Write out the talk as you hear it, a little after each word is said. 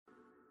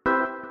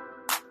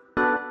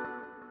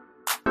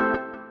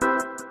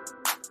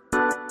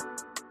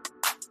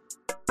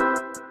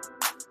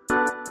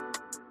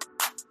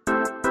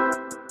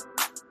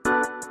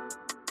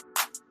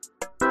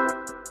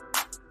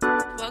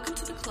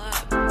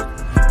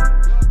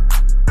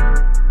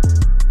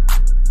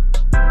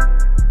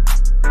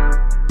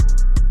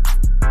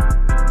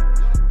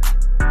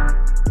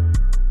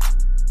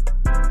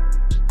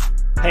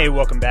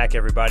welcome back,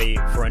 everybody,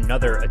 for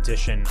another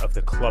edition of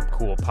the Club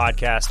Cool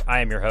podcast. I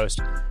am your host,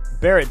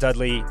 Barrett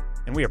Dudley,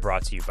 and we are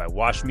brought to you by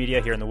Wash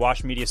Media here in the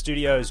Wash Media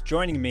studios.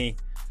 Joining me,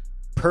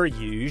 per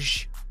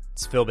usual,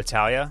 it's Phil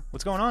Battaglia.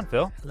 What's going on,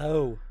 Phil?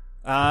 Hello.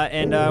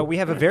 And we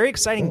have a very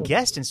exciting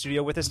guest in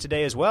studio with us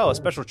today as well. A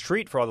special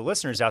treat for all the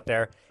listeners out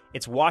there.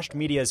 It's Wash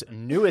Media's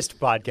newest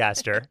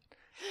podcaster,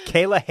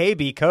 Kayla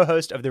Habe,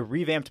 co-host of the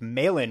revamped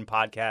Mail-In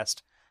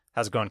podcast.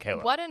 How's it going,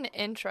 Kayla? What an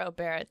intro,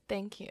 Barrett.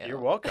 Thank you. You're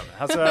welcome.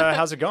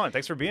 How's it going?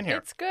 Thanks for being here.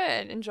 It's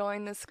good.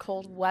 Enjoying this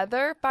cold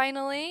weather,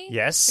 finally.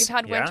 Yes. We've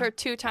had winter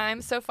 2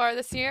 times so far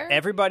this year.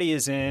 Everybody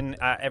is in.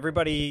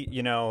 Everybody,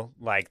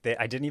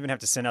 I didn't even have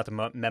to send out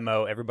the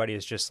memo. Everybody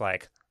is just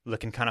like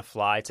looking kind of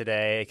fly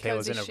today.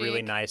 Kayla's in a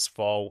really nice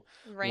fall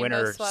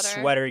winter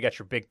sweater. You got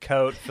your big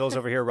coat. Phil's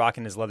over here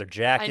rocking his leather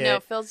jacket. I know.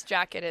 Phil's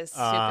jacket is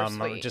super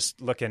sweet.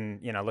 Just looking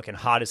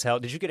hot as hell.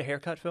 Did you get a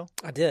haircut, Phil?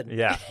 I did.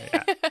 Yeah.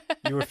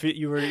 You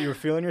were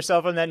feeling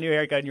yourself on that new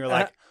haircut, and you were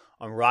like,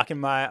 I'm rocking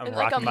my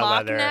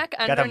leather. Neck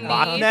got a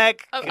mock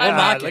neck. Look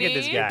at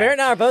this guy. Barrett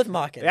and I are both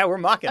mocking. Yeah, we're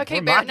mocking. Okay,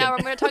 we're Barrett. mocking. Now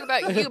I'm going to talk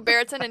about you.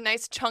 Barrett's in a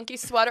nice chunky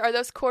sweater. Are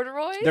those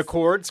corduroys? They're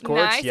cords.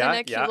 Nice, Yeah, and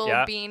a cute little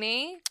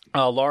beanie.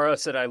 Laura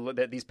said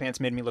that these pants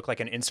made me look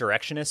like an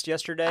insurrectionist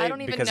yesterday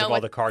because of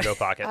all the cargo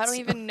pockets. I don't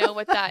even know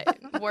what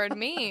that word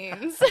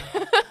means.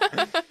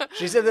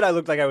 She said that I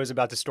looked like I was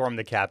about to storm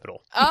the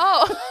Capitol.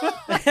 Oh.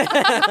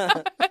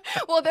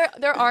 Well,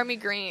 they're army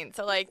green,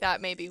 so like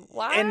that may be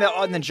why. And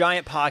on the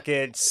giant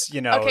pockets,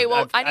 Okay,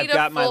 well,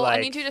 I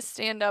need you to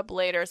stand up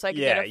later so I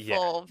can get a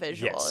full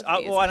visual. Yes.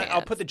 Of these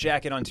I'll put the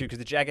jacket on too because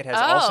the jacket has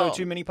also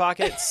too many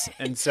pockets,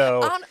 and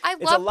so I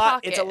love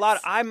pockets. It's a lot.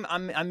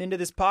 I'm into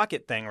this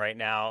pocket thing right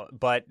now,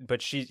 but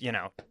she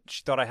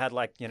thought I had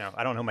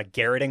I don't know, my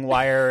garroting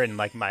wire and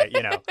like my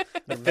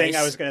the thing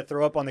I was going to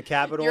throw up on the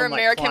Capitol. Your and,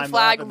 American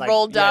flag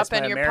rolled up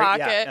in your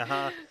pocket.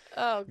 Yeah,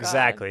 Oh, God.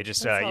 Exactly.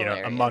 Just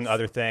among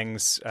other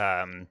things.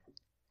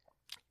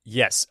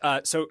 Yes.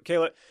 So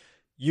Kayla,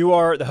 you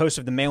are the host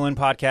of the Mail-In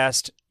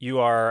podcast. You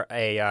are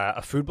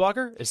a food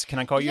blogger. Can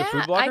I call you a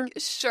food blogger?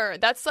 Sure.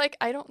 That's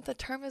the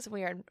term is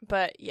weird,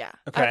 but yeah.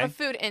 Okay. I have a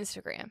food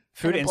Instagram.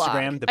 Food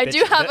Instagram. I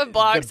do have a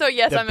blog, so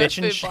yes, I'm a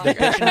food blogger. The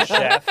Bitchin'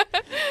 Chef.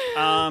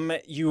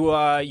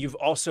 You've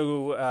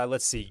also,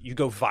 let's see, you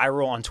go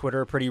viral on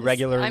Twitter pretty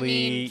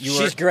regularly.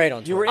 She's great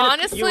on Twitter.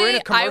 You were in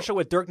a commercial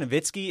with Dirk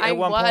Nowitzki at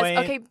one point.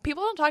 Okay,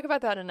 people don't talk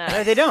about that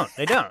enough. They don't.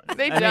 They don't.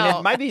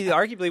 It might be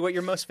arguably what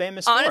you're most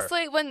famous for.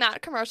 Honestly, when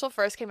that commercial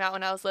first came out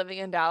when I was living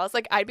in Dallas,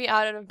 I'd be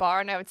out at a bar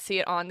and I would see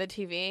it on the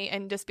TV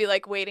and just be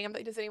waiting. I'm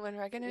like, does anyone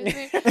recognize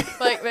me?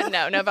 But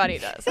no, nobody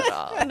does at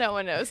all. No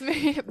one knows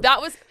me.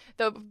 That was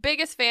the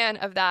biggest fan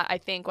of that, I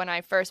think, when I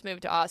first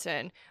moved to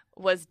Austin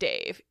was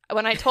Dave.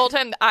 When I told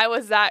him I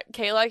was that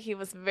Kayla, he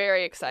was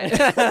very excited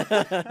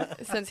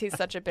since he's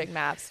such a big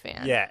Mavs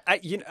fan. Yeah,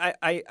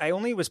 I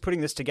only was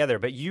putting this together,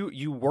 but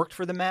you worked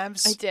for the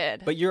Mavs? I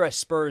did. But you're a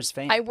Spurs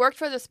fan. I worked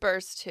for the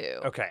Spurs too.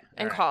 Okay.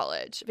 In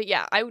college. But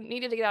yeah, I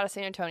needed to get out of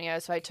San Antonio,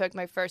 so I took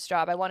my first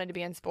job. I wanted to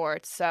be in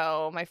sports,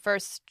 so my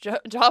first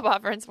job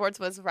offer in sports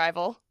was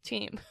rival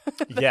team.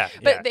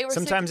 But they were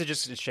sometimes it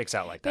shakes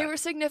out like that. They were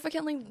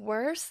significantly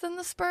worse than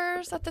the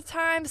Spurs at the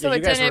time, so you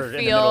it guys didn't were feel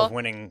in the middle of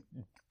winning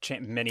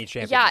many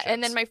championships. Yeah,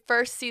 and then my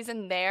first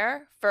season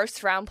there,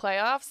 first round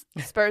playoffs,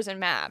 Spurs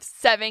and Mavs,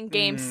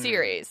 7-game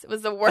series. It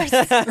was the worst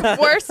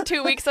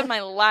 2 weeks of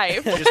my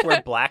life. You just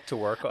wear black to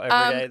work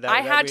every day.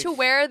 I had to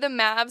wear the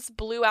Mavs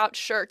blew out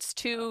shirts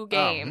 2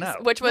 games,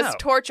 which was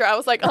torture. I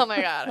was like, oh my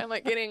God, I'm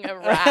getting a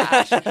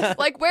rash.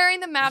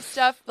 Wearing the Mavs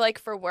stuff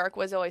for work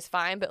was always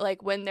fine, but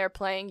when they're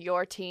playing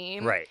your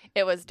team,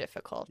 it was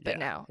difficult. But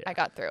I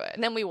got through it,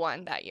 and then we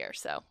won that year.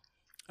 So.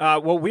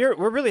 Well, we're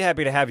really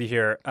happy to have you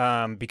here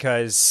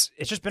because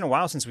it's just been a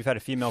while since we've had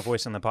a female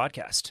voice on the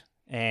podcast,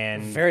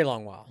 and very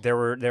long while.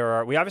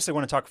 We obviously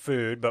want to talk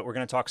food, but we're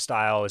going to talk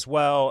style as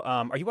well.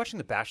 Are you watching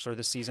The Bachelor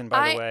this season?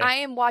 By the way, I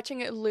am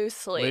watching it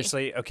loosely.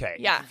 Loosely, okay.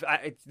 Yeah.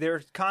 There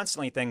are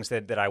constantly things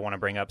that I want to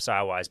bring up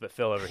style wise, but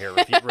Phil over here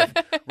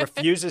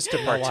refuses to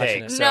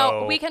partake. So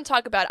no, we can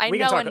talk about it. I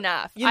know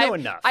enough. You know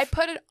enough. I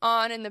put it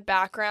on in the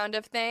background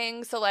of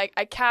things, so I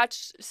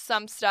catch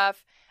some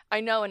stuff. I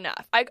know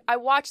enough. I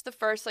watched the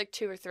first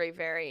 2 or 3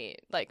 very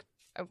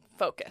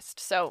focused,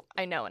 so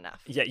I know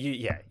enough. Yeah,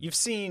 you've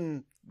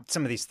seen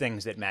some of these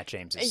things that Matt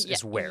James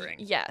is wearing.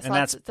 Yes, and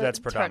that's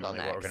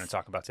predominantly what we're going to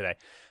talk about today.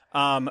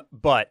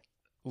 But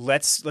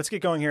let's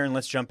get going here and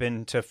let's jump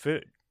into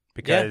food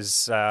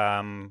because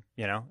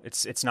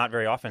it's not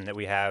very often that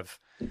we have.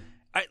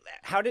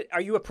 Are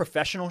you a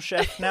professional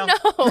chef now?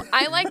 No,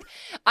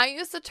 I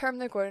use the term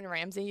that Gordon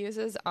Ramsay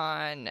uses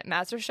on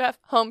MasterChef,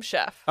 home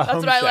chef. That's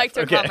what I like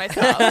to call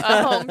myself,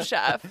 a home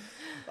chef.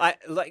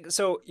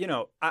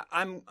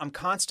 I'm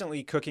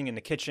constantly cooking in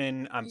the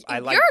kitchen. I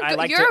like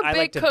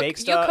to bake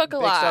stuff. You cook a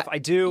lot. I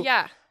do.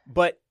 Yeah.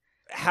 But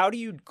how do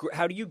you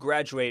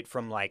graduate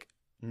from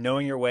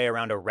knowing your way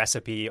around a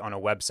recipe on a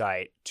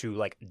website to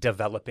like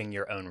developing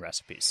your own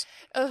recipes?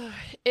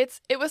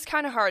 It was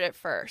kind of hard at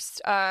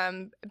first.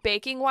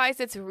 Baking wise,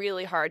 it's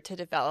really hard to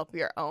develop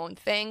your own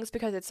things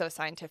because it's so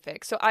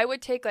scientific. So I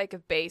would take like a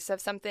base of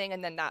something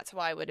and then that's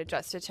why I would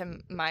adjust it to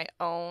my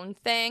own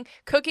thing.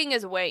 Cooking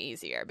is way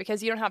easier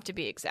because you don't have to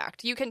be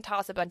exact. You can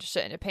toss a bunch of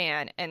shit in a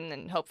pan and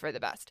then hope for the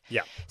best.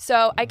 Yeah.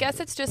 So I guess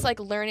it's just like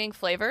learning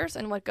flavors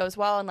and what goes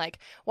well, and like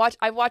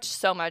I've watched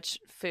so much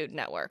Food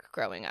Network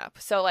growing up.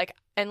 So like,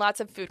 and lots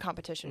of food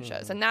competition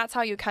shows. And that's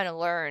how you kind of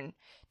learn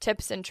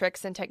tips and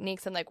tricks and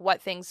techniques and like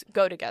what things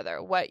go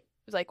together, what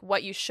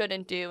you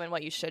shouldn't do and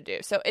what you should do.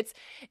 So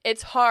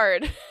it's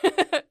hard,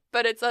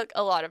 but it's like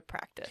a lot of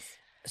practice.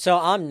 So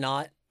I'm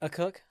not a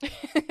cook.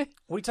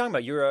 What are you talking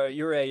about?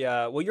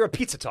 You're a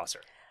pizza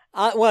tosser.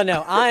 Well,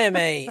 no, I'm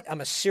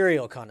a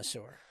cereal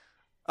connoisseur.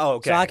 Oh,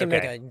 okay. So I can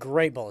make a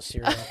great bowl of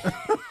cereal.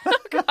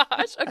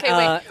 Gosh. Okay,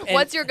 wait.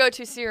 What's your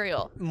go-to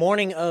cereal?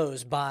 Morning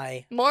O's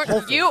by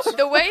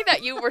The way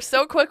that you were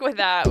so quick with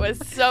that was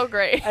so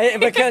great.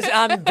 Because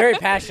I'm very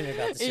passionate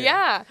about the cereal.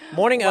 Yeah.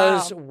 Morning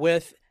O's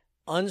with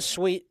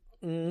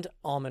unsweetened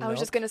almond milk. I was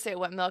just going to say,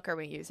 what milk are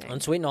we using?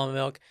 Unsweetened almond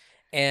milk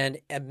and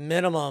a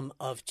minimum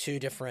of 2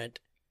 different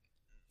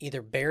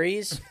either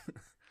berries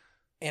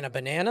and a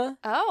banana.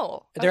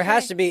 Oh. Okay. There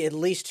has to be at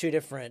least 2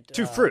 different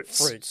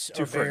fruits.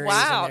 Two fruits.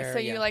 Wow. So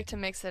you like to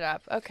mix it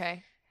up.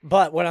 Okay.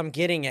 But what I'm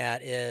getting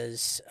at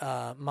is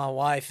my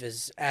wife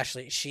is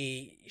Ashley.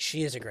 She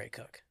is a great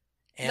cook.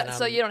 And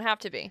so you don't have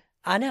to be.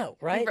 I know,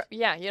 right?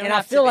 Yeah, you don't and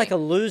have I feel to like be. a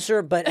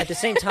loser, but at the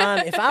same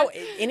time,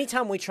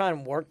 anytime we try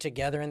and work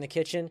together in the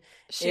kitchen,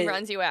 she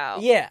runs you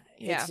out. Yeah,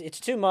 yeah. It's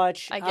too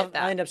much. I get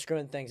that. I end up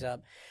screwing things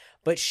up.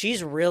 But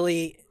she's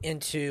really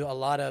into a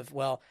lot of,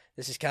 well,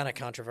 this is kind of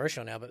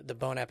controversial now, but the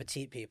Bon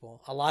Appetit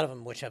people, a lot of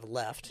them which have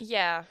left.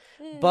 Yeah.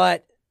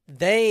 But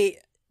they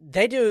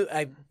do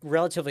a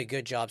relatively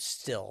good job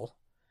still.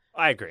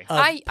 I agree.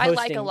 I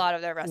like a lot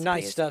of their recipes.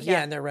 Nice stuff.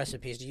 Yeah, and their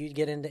recipes. Do you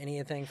get into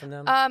anything from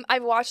them?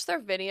 I've watched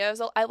their videos.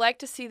 I like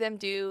to see them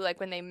do like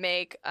when they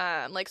make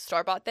like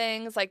store-bought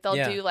things. Like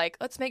they'll do like,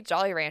 let's make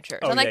Jolly Ranchers.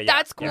 Oh, and like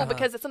that's cool yeah.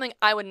 because it's something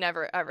I would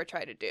never ever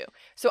try to do.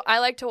 So I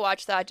like to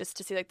watch that just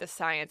to see like the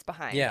science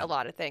behind a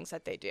lot of things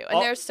that they do. And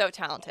they're so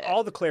talented.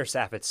 All the Claire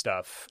Saffett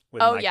stuff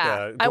with I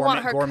gourmet want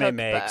her cookbook.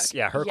 makes.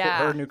 Yeah,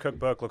 her new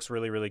cookbook looks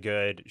really, really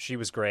good. She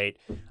was great.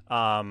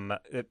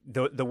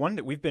 The one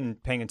that we've been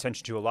paying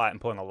attention to a lot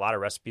and pulling a lot of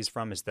recipes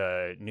from is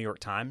the New York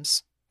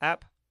Times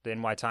app, the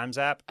NY Times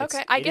app.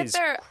 Okay, I get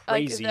their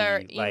crazy, their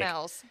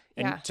emails.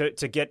 And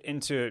to get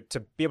into to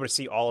be able to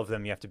see all of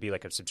them, you have to be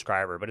like a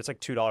subscriber. But it's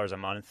like $2 a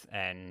month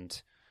and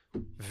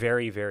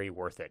very, very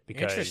worth it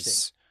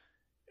because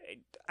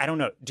I don't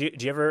know. Do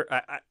you ever?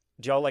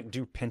 Do y'all like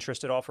do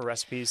Pinterest at all for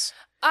recipes?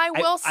 I'm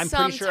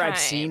pretty sure I've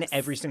seen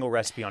every single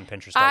recipe on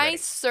Pinterest already. I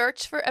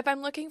search for, if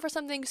I'm looking for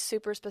something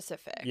super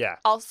specific, yeah,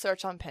 I'll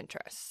search on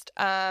Pinterest.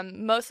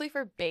 Mostly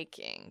for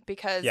baking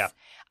because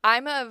I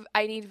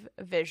need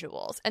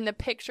visuals and the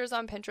pictures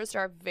on Pinterest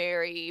are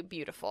very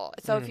beautiful.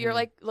 So if you're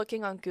like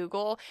looking on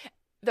Google,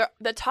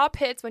 the top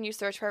hits when you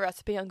search for a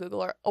recipe on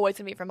Google are always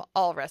going to be from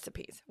all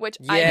recipes, which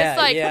I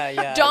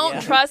just don't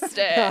trust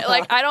it.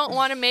 Like, I don't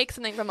want to make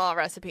something from all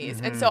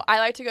recipes. And so I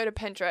like to go to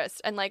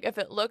Pinterest and like, if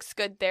it looks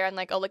good there and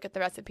like, I'll look at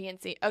the recipe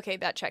and see, okay,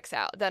 that checks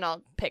out. Then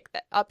I'll pick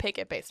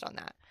it based on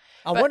that.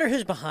 I wonder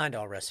who's behind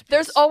all recipes.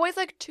 There's always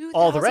like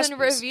 2,000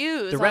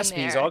 reviews. The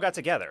recipes all got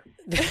together.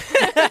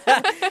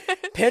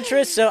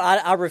 Pinterest, so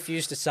I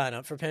refuse to sign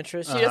up for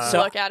Pinterest. You just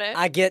look at it?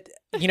 I get,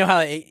 you know how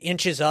it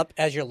inches up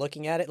as you're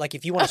looking at it? Like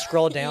if you want to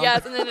scroll down.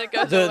 Yes, and then it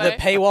goes the away.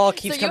 paywall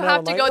keeps coming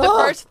out. So you have to go,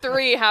 the first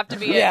 3 have to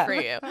be it for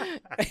you.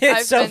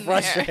 It's so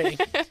frustrating.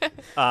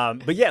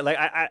 But yeah, like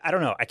I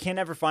don't know. I can't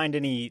ever find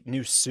any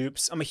new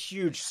soups. I'm a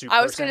huge soup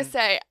I was person. going to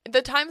say,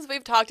 the times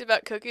we've talked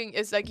about cooking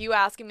is like you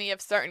asking me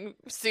if certain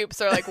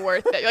soups are like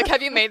worth it. Like,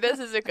 have you made this?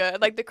 Is it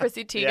good? Like the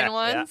Chrissy Teigen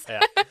ones?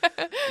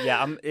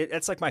 Yeah.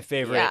 It's like my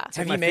favorite. Yeah. It's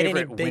Have like you my made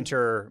favorite any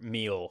winter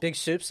meal. Big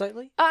soups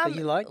lately that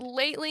you like?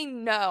 Lately,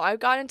 no. I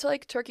got into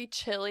like turkey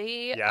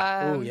chili.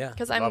 Yeah.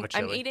 Because Love a I'm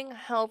chili. eating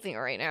healthy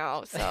right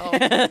now, so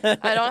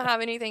I don't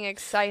have anything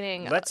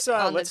exciting Let's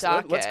on the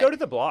docket. let's go to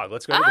the blog.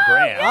 Let's go to the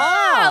gram.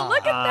 Yeah,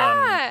 look at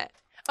that.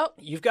 Oh,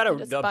 You've got a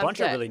just bunch bumped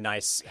of it. really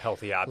nice,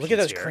 healthy options. Look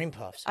at those here. cream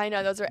puffs. I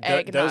know, those are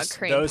eggnog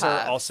cream Those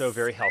puffs. are also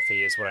very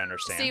healthy, is what I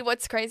understand. See,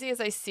 what's crazy is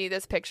I see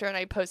this picture and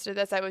I posted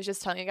this. I was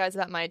just telling you guys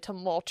about my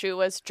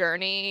tumultuous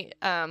journey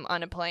on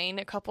a plane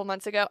a couple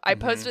months ago. I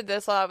posted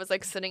this while I was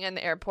like sitting in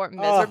the airport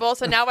miserable.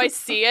 So now I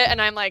see it and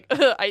I'm like,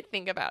 I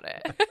think about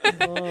it.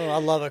 I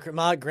love it.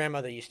 My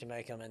grandmother used to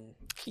make them. And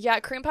yeah,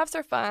 cream puffs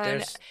are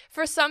fun.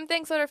 For some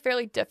things that are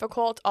fairly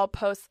difficult, I'll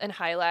post and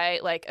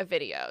highlight like a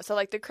video. So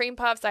like the cream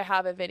puffs, I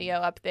have a video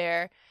up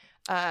there.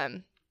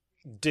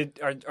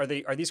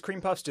 Are these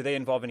cream puffs? Do they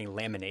involve any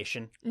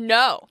lamination?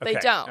 No, they Okay,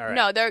 don't. all right.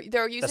 No,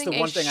 they're using the a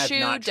one thing I've shoe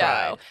not dough.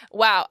 tried.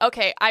 Wow.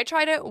 Okay, I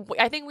tried it.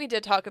 I think we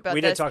did talk about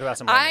We this. did talk about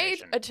some I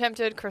lamination.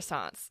 attempted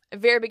croissants.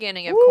 Very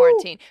beginning of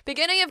quarantine.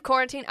 Beginning of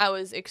quarantine, I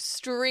was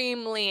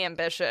extremely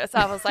ambitious.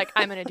 I was like,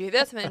 I'm going to do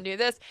this. I'm going to do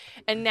this.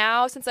 And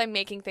now, since I'm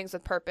making things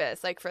with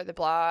purpose, like for the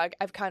blog,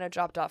 I've kind of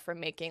dropped off from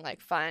making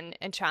like fun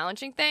and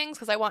challenging things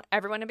because I want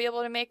everyone to be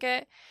able to make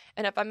it.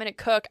 And if I'm going to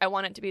cook, I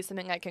want it to be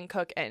something I can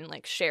cook and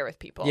like share with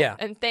people. Yeah,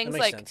 And things that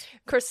like makes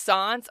sense.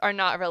 croissants are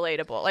not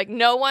relatable. Like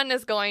no one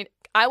is going.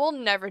 I will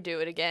never do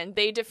it again.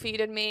 They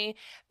defeated me.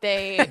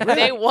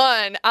 They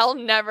won. I'll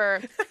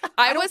never.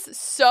 I was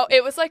so.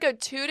 It was like a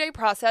 2-day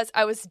process.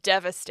 I was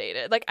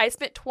devastated. Like I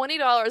spent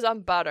 $20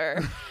 on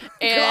butter,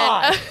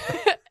 and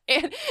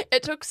and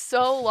it took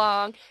so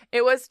long.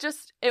 It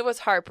was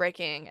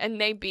heartbreaking, and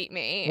they beat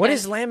me. What And-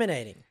 is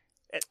laminating?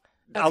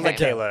 I'll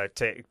let Okay. Kayla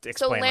So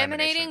explain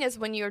laminating is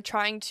when you're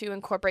trying to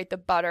incorporate the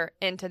butter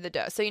into the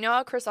dough. So you know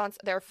how croissants,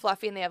 they're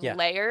fluffy and they have Yeah.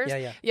 layers?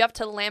 Yeah. You have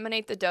to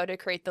laminate the dough to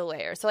create the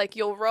layer. So like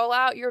you'll roll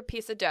out your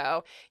piece of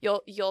dough,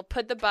 you'll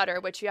put the butter,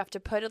 which you have to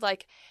put it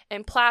like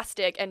in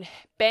plastic and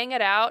bang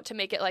it out to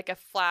make it like a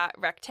flat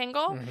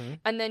rectangle. Mm-hmm.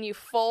 And then you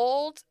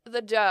fold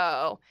the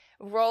dough,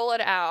 roll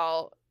it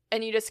out,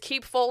 and you just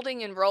keep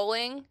folding and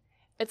rolling.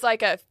 It's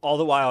like a All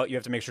the while, you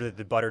have to make sure that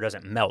the butter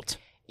doesn't melt.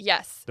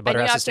 yes. The butter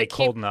And you has to have stay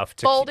keep cold enough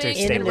to folding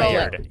stay and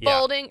layered. rolling, Yeah.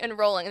 folding and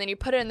rolling, and then you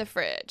put it in the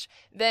fridge.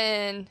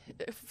 Then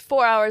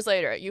 4 hours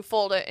later, you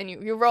fold it and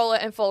you roll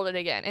it and fold it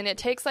again, and it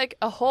takes like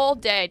a whole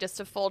day just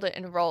to fold it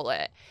and roll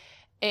it,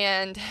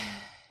 and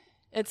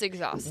it's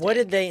exhausting. What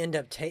did they end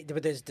up taking?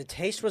 The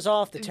taste was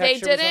off. The They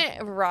texture was off?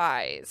 didn't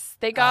rise.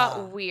 They got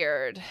Ah.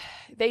 weird.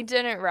 They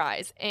didn't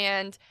rise,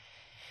 and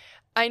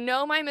I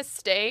know my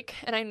mistake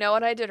and I know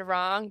what I did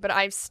wrong, but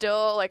I'm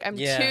still like I'm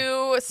Yeah. too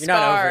You're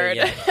not over scarred.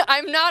 it yet.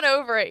 I'm not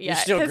over it yet. You're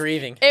still 'cause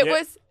grieving. It Yeah.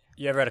 was.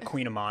 You ever had a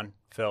Queen Amman,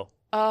 Phil?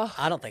 Oh,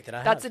 I don't think that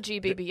I that's have. a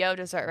GBBO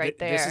dessert right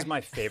there. This is my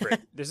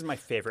favorite. This is my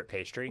favorite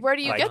pastry. Where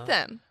do you Like, get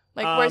them?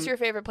 Like, where's Um, your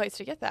favorite place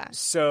to get that?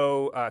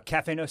 So,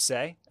 Cafe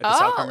Nocé at the Oh,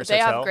 South they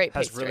have Hotel great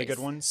has really good pastries.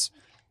 ones.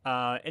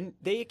 And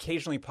they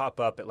occasionally pop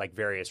up at like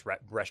various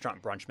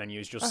restaurant brunch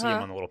menus. You'll see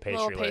them on the little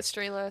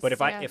pastry list. But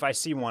if I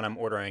see one, I'm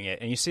ordering it.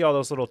 And you see all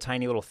those little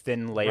tiny little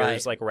thin layers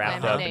Right. like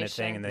wrapped up in a Lamination.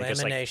 thing, and they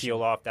just like Lamination.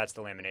 peel off. That's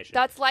the lamination.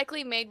 That's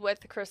likely made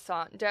with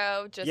croissant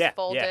dough, just Yeah,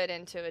 folded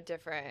into a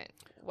different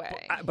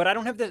way. But I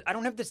don't have this. I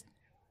don't have this.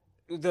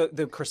 The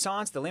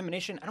croissants, the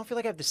lamination. I don't feel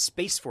like I have the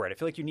space for it. I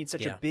feel like you need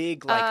such a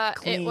big, like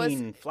it was-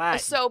 clean,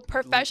 flat. So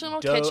professional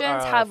dough-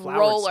 kitchens have floured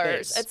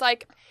rollers. space.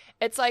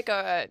 It's like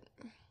a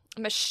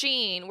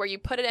machine where you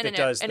put it in That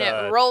does and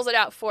the- it rolls it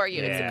out for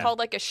you. Yeah. It's called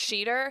like a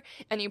sheeter,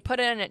 and you put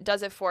it in and it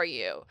does it for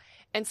you.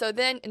 And so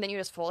then you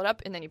just fold it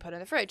up and then you put it in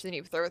the fridge. Then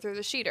you throw it through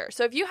the sheeter.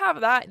 So if you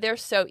have that, they're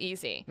so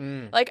easy.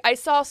 Like I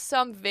saw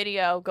some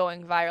video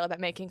going viral about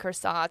making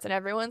croissants, and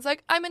everyone's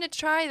like, "I'm gonna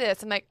try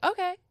this." I'm like,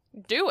 "Okay,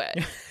 do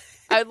it."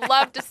 I'd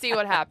love to see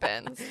what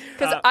happens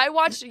because I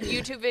watched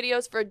YouTube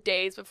videos for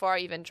days before I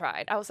even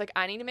tried. I was like,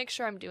 I need to make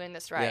sure I'm doing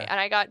this right, Yeah. and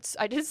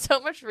I did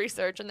so much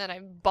research, and then I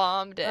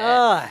bombed it.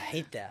 Oh, I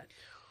hate that.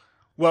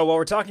 Well, while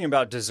we're talking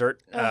about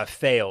dessert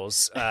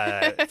fails,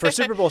 for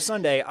Super Bowl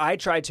Sunday, I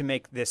tried to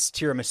make this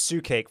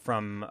tiramisu cake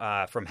from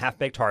Half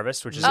Baked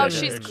Harvest, which is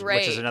she's which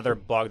great. is another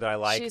blog that I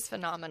like. She's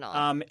phenomenal.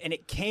 And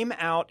it came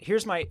out.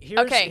 Here's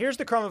Okay.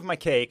 the crumb of my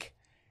cake.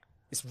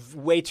 It's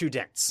way too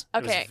dense.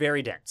 It Okay. was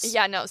very dense.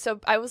 Yeah, no. So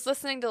I was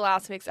listening to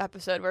last week's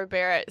episode where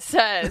Barrett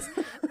says,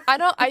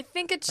 I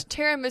think it's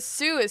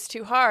tiramisu is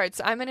too hard,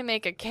 so I'm gonna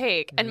make a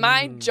cake. And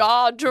my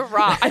jaw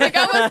dropped. I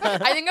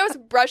think I was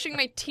brushing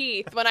my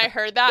teeth when I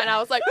heard that, and I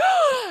was like,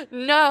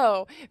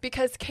 no,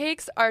 because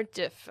cakes are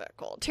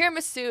difficult.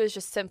 Tiramisu is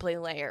just simply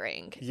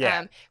layering.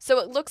 Yeah. So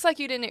it looks like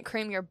you didn't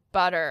cream your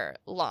butter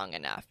long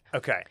enough.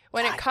 Okay.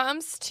 When it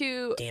comes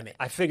to Damn it.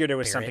 I figured it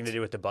was Barrett. something to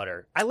do with the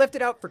butter. I left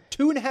it out for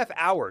 2.5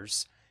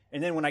 hours,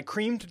 and then when I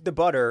creamed the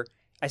butter,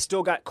 I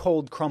still got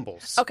cold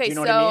crumbles. Okay, Do you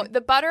know so what I mean?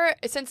 the butter,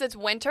 since it's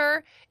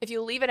winter, if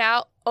you leave it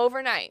out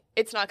overnight,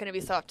 it's not going to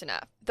be soft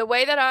enough. The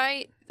way that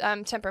I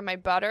temper my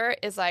butter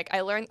is like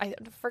I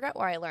forgot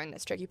where I learned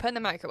this trick. You put it in the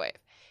microwave.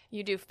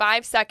 You do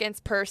 5 seconds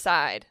per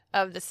side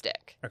of the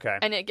stick. Okay.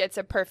 And it gets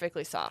it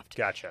perfectly soft.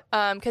 Gotcha.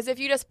 Because if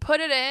you just put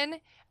it in,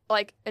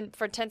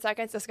 for 10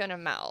 seconds, it's going to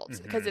melt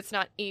because it's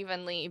not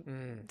evenly,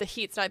 the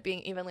heat's not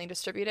being evenly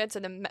distributed, so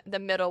the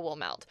middle will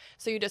melt.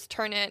 So you just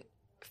turn it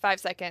 5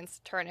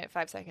 seconds, turn it,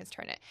 5 seconds,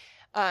 turn it.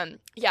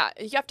 Yeah,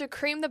 you have to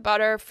cream the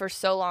butter for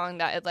so long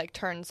that it like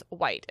turns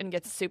white and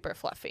gets super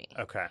fluffy.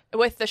 Okay.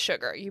 With the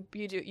sugar,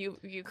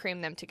 you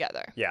cream them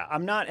together. Yeah,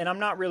 I'm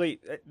not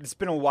really. It's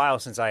been a while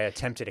since I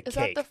attempted a Is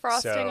cake. that the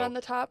frosting so on the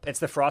top? It's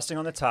the frosting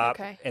on the top.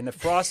 Okay. And the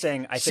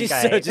frosting, I think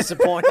She's so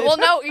disappointed. Well,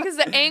 no, because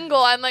the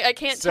angle, I'm like, I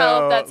can't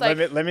tell if that's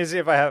like. let me see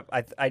if I have.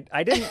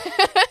 I didn't.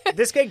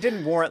 This cake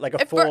didn't warrant like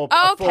a For- full,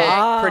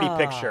 okay. pretty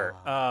picture.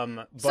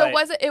 So But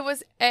it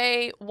was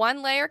a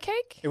 1-layer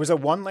cake? it was a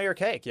 1-layer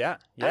cake. Yeah.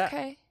 Yeah.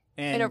 Okay.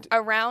 And In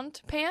a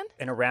round pan?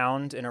 in a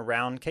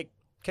round cake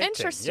cake tin.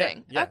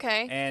 Interesting. Yeah.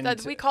 Okay.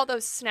 And We call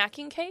those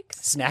snacking cakes.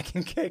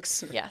 snacking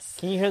cakes. Yes.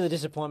 Can you hear the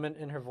disappointment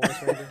in her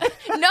voice, Randy?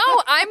 No,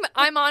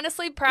 I'm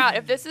honestly proud.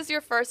 If this is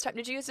your first time,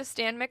 did you use a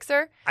stand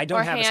mixer? I don't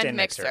or have a hand stand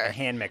mixer. A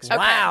hand mixer. Okay.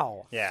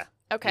 Wow. Yeah.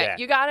 Okay, Yeah.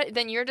 you got it.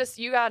 Then you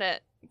got to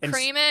And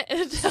cream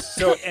it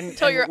So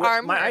until your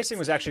arm my hurts. icing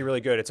was actually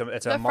really good. It's a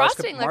The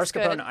frosting looks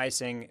mascarpone good.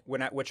 icing,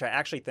 which I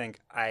actually think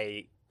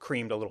I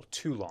creamed a little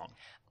too long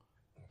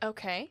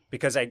Okay.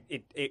 because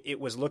it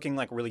was looking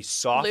like really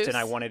soft Loose? and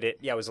I wanted it.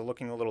 Yeah, it was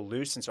looking a little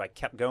loose, and so I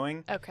kept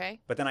going. Okay.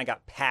 But then I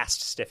got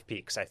past stiff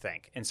peaks, I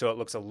think, and so it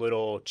looks a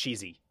little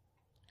cheesy,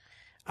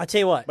 I'll tell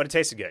you what. but it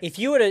tasted good. If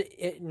you would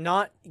have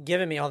not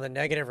given me all the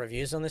negative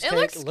reviews on this It cake,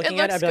 looks- looking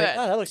it at it, I'd be looks like,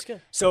 good. oh, that looks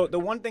good. So the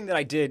one thing that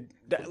I did,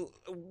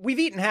 we've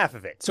eaten half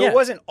of it, so Yeah. it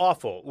wasn't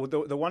awful. Well,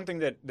 the one thing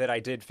that I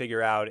did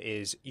figure out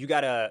is you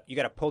gotta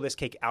pull this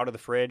cake out of the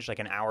fridge like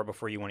an hour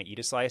before you want to eat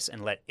a slice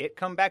and let it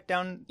come back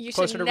down You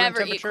closer should to never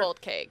room eat temperature.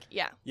 cold cake.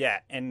 Yeah.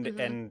 Yeah,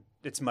 and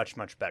it's much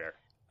better.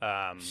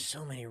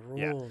 So many Yeah.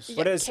 rules.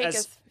 But Yeah, as- cake as-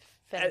 is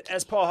fantastic.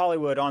 As Paul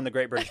Hollywood on the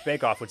Great British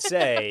Bake Off would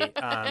say,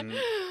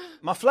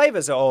 my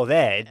flavors are all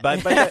there,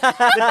 but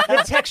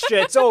the texture,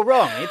 it's all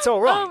wrong. It's all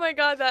Oh wrong. my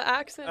god, that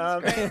accent's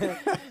great.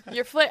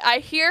 I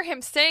hear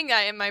him saying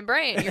that in my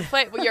brain. Your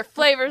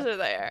flavors are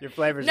there. Your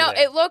flavors No, are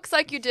there. it looks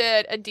like you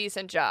did a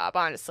decent job.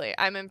 Honestly,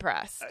 I'm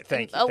impressed.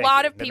 Thank you, A thank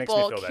lot you. of That makes me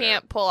people feel better.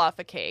 can't pull off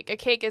a cake. A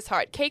cake is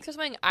hard. Cakes are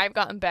something I've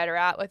gotten better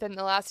at within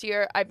the last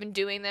year. I've been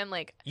doing them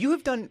like You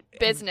have done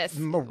business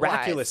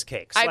miraculous wise.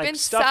 cakes. I've like been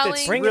stuff selling-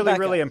 that's Bring it really, back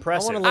really up. I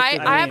impressive. wanna look I,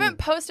 at- I I haven't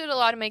posted a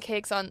lot of my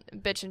cakes on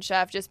Bitch and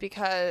Chef just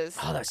because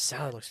Oh, that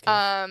salad looks good.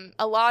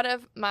 a lot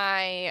of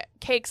my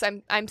cakes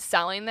I'm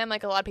selling them.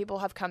 Like a lot of people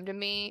have come to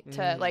me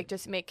to like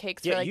just make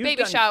cakes yeah, for like you've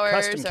baby done showers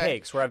custom or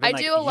cakes where I've been I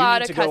like, do a you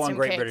lot need of to go on custom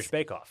Great cakes. British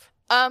Bake Off.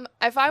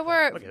 If I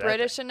were Look at that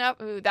British enough,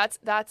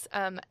 that's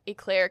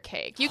eclair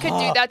cake. You could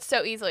do that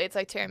so easily. It's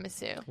like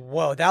tiramisu.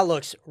 Whoa, that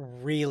looks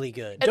really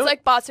good. It's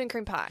like Boston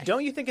cream pie.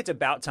 Don't you think it's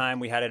about time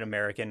we had an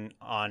American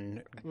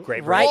on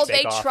Great Right. Well,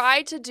 British they Bake Off?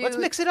 tried to do. Let's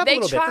mix it up a They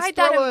little bit. Let's tried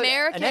that throw an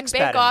American expat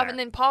Bake in Off, there. and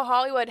then Paul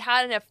Hollywood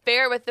had an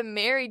affair with the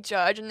married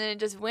judge, and then it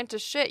just went to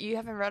shit. You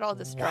haven't read all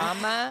this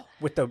drama.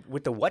 With the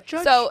what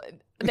judge? So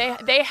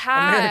they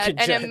had American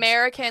an judge.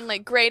 American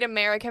like Great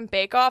American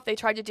Bake Off. They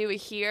tried to do it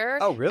here.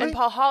 Oh, really? And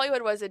Paul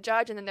Hollywood was a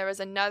judge, and then there was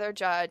another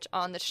judge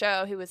on the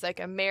show who was like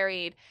a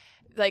married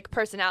like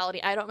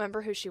personality. I don't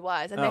remember who she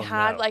was, and Oh, they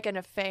had no. like an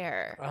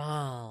affair.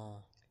 Oh,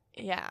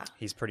 Yeah,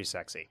 He's pretty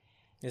sexy.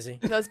 is he?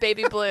 those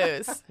baby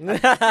blues.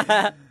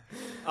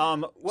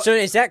 So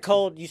is that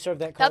cold? You serve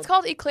that cold? That's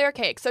called eclair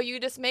cake. So you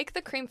just make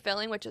the cream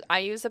filling, which is I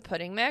use a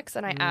pudding mix,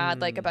 and I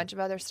add like a bunch of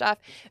other stuff,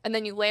 and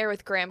then you layer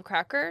with graham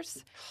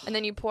crackers, and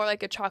then you pour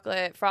like a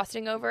chocolate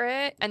frosting over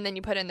it, and then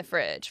you put it in the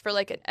fridge for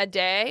like a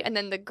day, and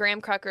then the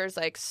graham crackers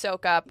like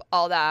soak up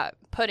all that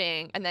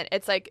pudding, and then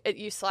it's like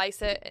you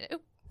slice it. And,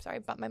 oops, sorry,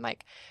 bumped my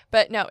mic,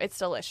 but no, it's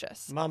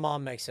delicious. My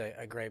mom makes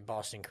a great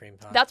Boston cream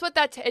pie. That's what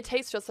it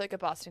tastes just like a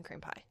Boston cream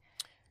pie.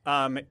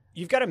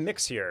 You've got a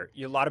mix here.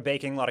 A lot of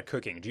baking, a lot of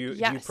cooking. Do you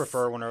Yes.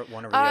 prefer one over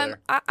the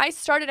other? I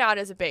started out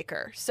as a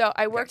baker. So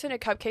I worked in a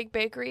cupcake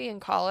bakery in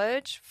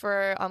college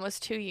for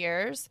almost 2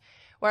 years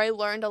where I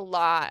learned a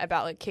lot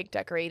about like cake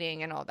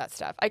decorating and all that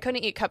stuff. I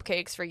couldn't eat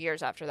cupcakes for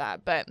years after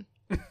that, but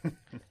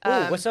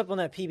Ooh, what's up on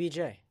that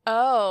PBJ?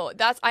 I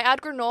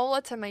add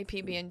granola to my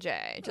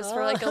PB&J just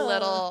for like a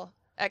little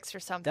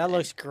extra something. That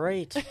looks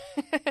great.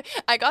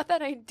 I got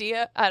that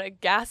idea at a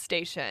gas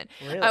station.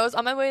 Really? I was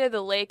on my way to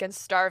the lake and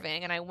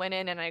starving, and I went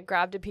in and I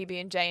grabbed a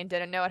PB&J and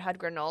didn't know it had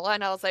granola,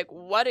 and I was like,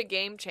 what a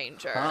game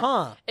changer.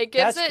 Huh. It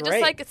gives That's it great.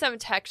 just like some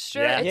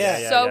texture. Yeah, It's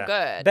yeah, so yeah.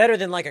 good. Better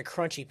than like a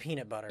crunchy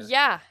peanut butter.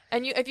 Yeah.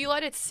 And if you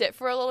let it sit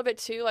for a little bit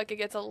too, like it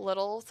gets a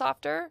little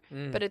softer,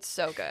 but it's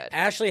so good.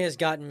 Ashley has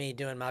gotten me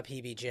doing my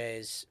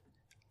PBJs.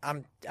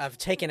 I've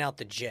taken out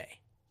the J.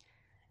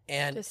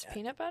 And Just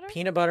peanut butter?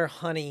 peanut butter,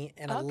 honey,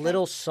 and a Okay.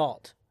 little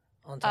salt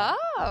on top.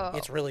 Oh.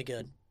 It's really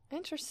good.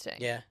 Interesting.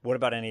 Yeah. What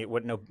about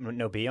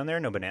no bee on there?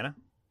 No banana?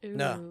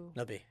 No, Ooh.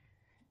 no B.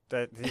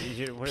 What-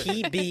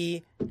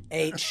 PBHS.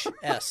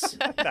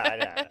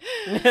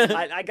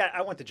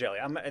 I want the jelly.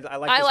 I like.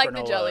 I this like granola.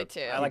 the jelly,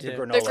 too. I like You the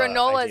do. granola. The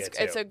granola idea, is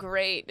too.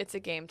 it's a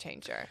game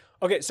changer.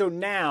 Okay, so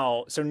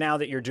now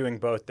that you're doing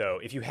both, though,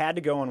 if you had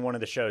to go on one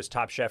of the shows,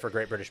 Top Chef or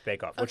Great British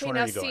Bake Off, which one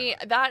now are you going? see,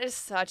 on? that is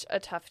such a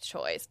tough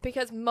choice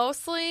because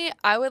mostly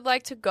I would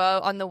like to go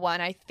on the one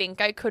I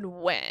think I could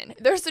win.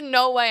 There's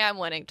no way I'm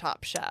winning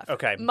Top Chef.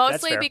 Okay, that's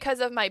Mostly fair.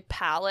 because of my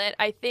palate.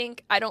 I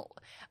think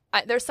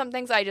there's some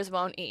things I just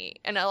won't eat,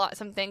 and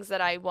some things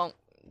that I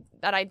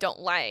don't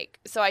like.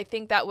 So I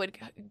think that would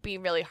be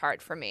really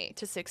hard for me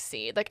to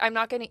succeed. Like I'm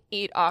not going to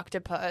eat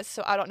octopus,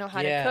 so I don't know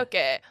how Yeah. to cook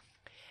it.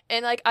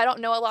 And like I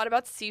don't know a lot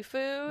about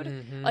seafood.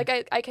 Mhm. Like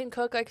I can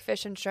cook like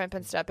fish and shrimp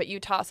and stuff, but you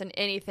toss in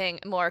anything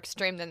more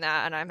extreme than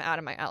that and I'm out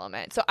of my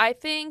element. So I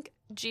think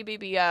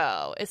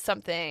GBBO is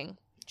something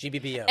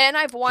GBBO. And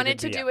I've wanted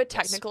to do a yes.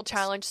 technical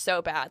challenge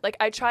so bad. Like,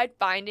 I tried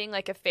finding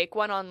like a fake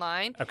one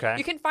online. Okay.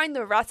 You can find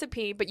the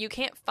recipe, but you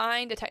can't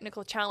find a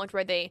technical challenge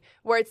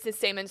where it's the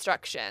same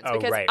instructions. Oh,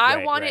 because right, I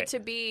right, want right. it to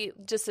be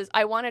just as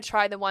I want to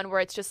try the one where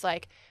it's just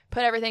like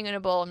put everything in a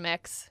bowl and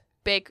mix,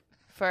 bake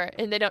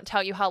and they don't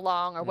tell you how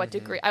long or what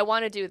degree. I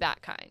want to do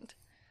that kind.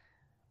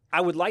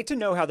 I would like to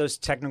know how those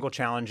technical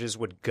challenges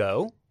would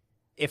go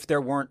if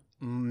there weren't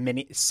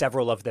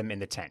several of them in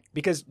the tent,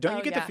 because don't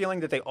you get the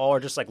feeling that they all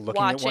are just like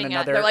looking at one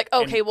another? They're like,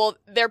 and okay, well,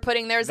 they're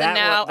putting theirs in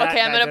now. Okay,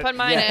 I'm going to put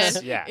mine in.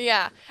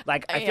 Yeah.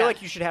 Like, I feel Yeah.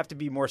 like you should have to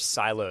be more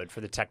siloed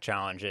for the tech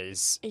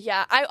challenges.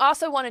 Yeah, I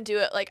also want to do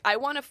it, like, I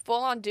want to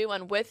full on do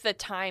one with the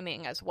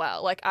timing as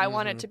well. Like, I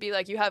want it to be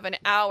like, you have an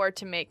hour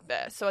to make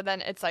this. So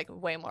then it's like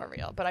way more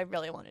real, but I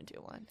really want to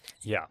do one.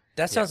 Yeah.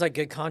 That sounds like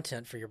good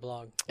content for your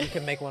blog. You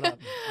can make one up.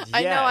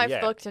 I know, I've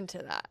yeah. looked into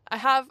that. I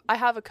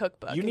have a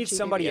cookbook. You a need GBBO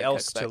somebody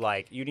else cookbook. to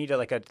like. You need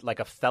like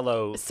a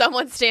fellow,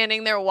 Someone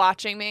standing there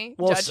watching me,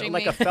 judging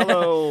like me. a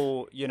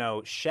fellow,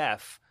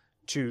 chef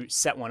to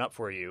set one up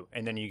for you,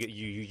 and then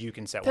you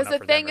can set one Because up the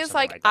for them thing or is,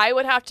 something like, that. I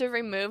would have to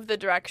remove the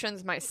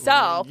directions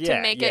myself Yeah,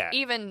 to make yeah. it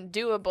even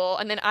doable,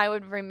 and then I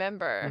would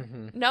remember.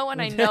 No one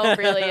I know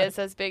really is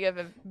as big of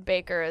a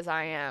baker as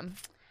I am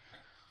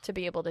to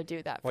be able to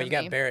do that for Well, you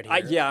me. got Barrett here.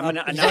 Yeah, I'm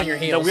gonna. He's Now on your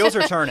the heels. wheels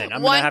are turning.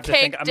 I'm One gonna have to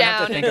think. cake I'm gonna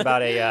have to down. think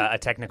about a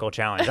technical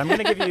challenge. I'm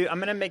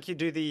gonna make you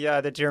do the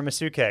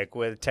tiramisu cake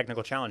with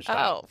technical challenge.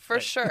 Oh,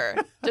 for sure.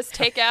 Just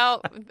take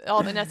out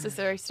all the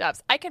necessary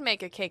steps. I can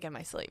make a cake in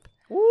my sleep.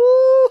 Woo!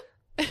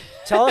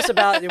 Tell us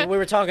about. We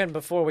were talking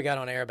before we got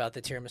on air about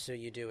the tiramisu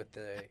you do with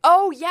the.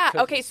 Oh, yeah.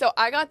 Cookies. Okay, so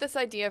I got this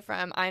idea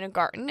from Ina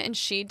Garten, and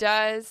she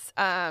does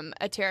a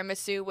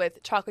tiramisu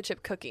with chocolate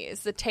chip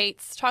cookies, the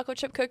Tate's chocolate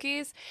chip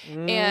cookies.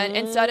 And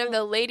instead of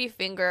the lady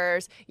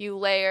fingers, you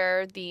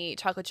layer the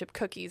chocolate chip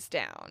cookies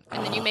down.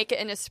 And then you make it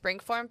in a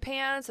springform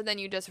pan, so then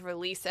you just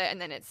release it,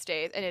 and then it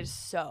stays. And it is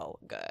so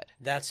good.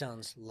 That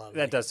sounds lovely.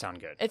 That does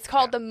sound good. It's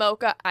called the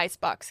Mocha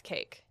Icebox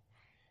Cake,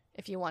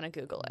 if you want to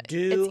Google it.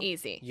 Do It's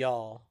easy.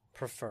 y'all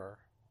prefer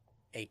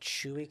a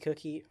chewy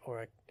cookie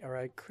or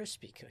a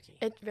crispy cookie?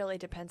 It really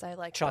depends. I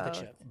like Chocolate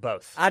both. chip.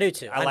 Both. I do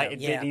too. I like. know, It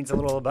yeah. needs a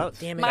little of both.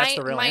 Damn it. That's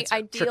the real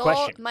answer. Trick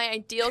question. My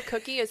ideal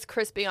cookie is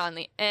crispy on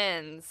the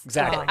ends,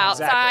 Exactly, the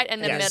outside, exactly.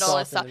 and the Yes. middle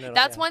Soft is in the soft. middle,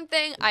 That's yeah. one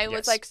thing I was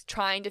Yes. like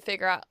trying to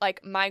figure out.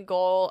 Like, my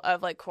goal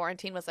of like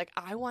quarantine was like,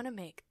 I want to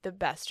make the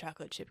best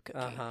chocolate chip cookie.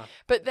 Uh-huh.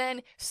 But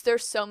then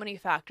there's so many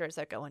factors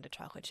that go into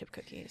chocolate chip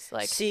cookies.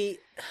 Like, See,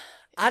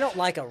 I don't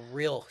like a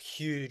real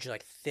huge,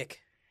 like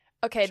thick.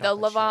 okay, the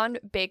chocolate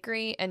chip. Levon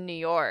Bakery in New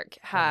York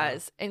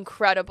has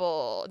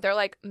incredible. They're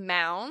like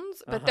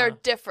mounds, but they're Uh-huh.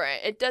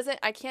 different. It doesn't.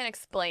 I can't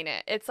explain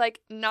it. It's like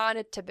not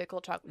a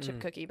typical chocolate chip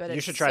cookie, but You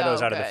it's should try so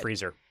those out of good. the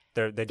freezer.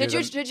 They do Did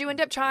you them- did you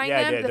end up trying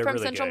yeah, them they're from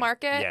really Central good.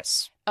 Market?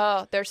 Yes.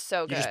 Oh, they're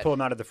so You good. just pull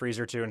them out of the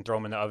freezer too and throw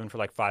them in the oven for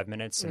like 5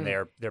 minutes, Mm.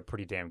 and they're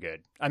pretty damn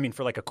good. I mean,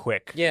 for like a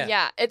quick. Yeah.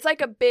 Yeah, it's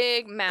like a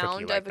big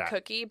mound like of a that.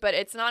 cookie, but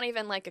it's not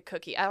even like a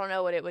cookie. I don't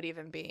know what it would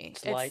even be.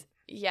 It's light?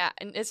 Yeah,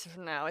 and it's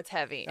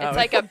heavy. Oh. It's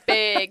like a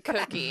big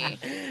cookie.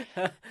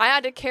 I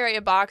had to carry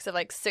a box of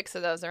like 6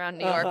 of those around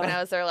New York when I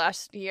was there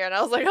last year, and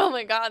I was like, oh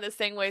my god, this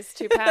thing weighs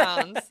 2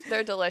 pounds.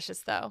 They're delicious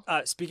though.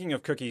 Speaking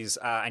of cookies,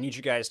 I need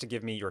you guys to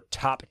give me your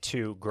top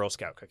 2 Girl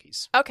Scout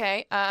cookies.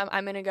 Okay,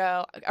 I'm gonna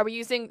go. Are we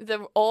using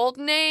the old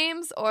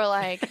names or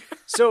like?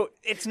 So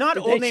it's not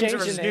Did they old names change the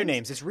versus new names?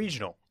 names. It's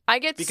regional. I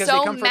get Because they so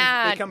come from- they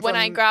mad come when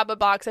I from- grab a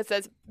box that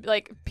says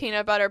like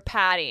peanut butter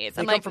patties.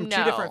 They I'm come like, from no.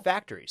 2 different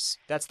factories.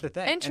 That's the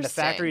thing. And the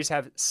Interesting. factories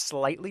have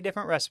slightly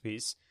different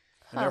recipes,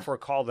 and therefore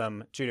call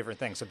them 2 different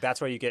things. So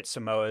that's why you get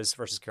Samoas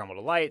versus caramel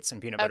delights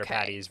and peanut butter Okay.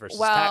 patties versus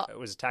Well,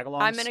 was it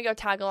tagalongs? I'm gonna go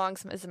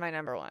tagalongs is my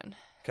number one,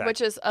 Okay. which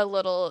is a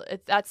little.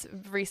 That's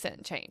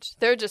recent change.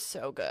 They're just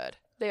so good.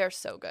 They are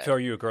so good. So are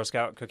you a Girl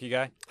Scout cookie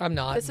guy? I'm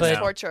not. This but is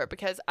torture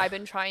because I've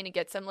been trying to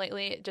get some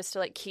lately just to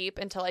like keep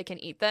until I can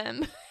eat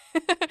them.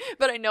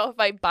 But I know if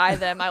I buy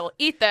them, I will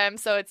eat them.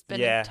 So it's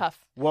been Yeah. tough.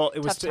 Well, it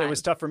was Tough it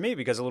was tough for me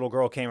because a little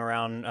girl came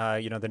around,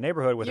 the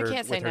neighborhood with You her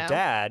can't say no.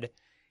 dad.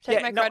 Take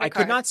yeah, my no, credit I could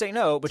card. not say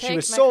no, but she Take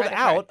was my sold credit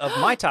out card.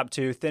 of my top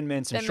 2 Thin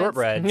Mints and Thin Mints.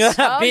 shortbreads.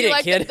 Oh, Beat you it,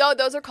 like kid.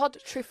 those are called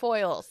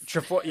trefoils.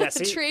 Yeah,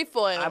 see,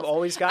 Trefoils. I've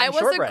always gotten I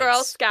was shortbreads. a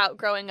Girl Scout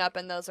growing up,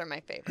 and those are my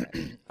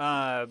favorite.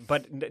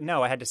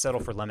 No, I had to settle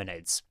for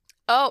lemonades.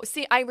 Oh,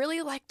 see, I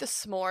really like the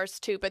s'mores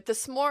too, but the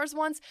s'mores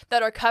ones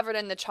that are covered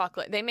in the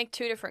chocolate, they make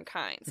 2 different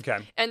kinds. Okay.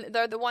 And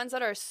they're the ones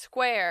that are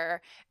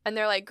square, and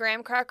they're like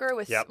graham cracker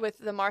with Yep. with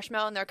the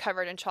marshmallow, and they're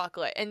covered in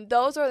chocolate. And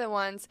those are the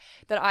ones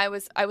that I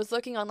was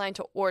looking online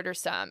to order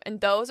some, and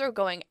those are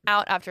going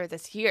out after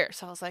this year.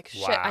 So I was like,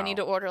 shit, I Wow. need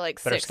to order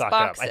like Better 6 stock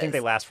boxes. up. I think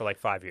they last for like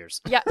 5 years.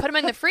 Yeah, put them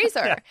in the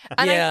freezer.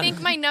 And Yeah. I think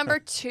my number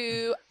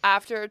 2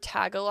 after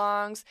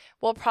tagalongs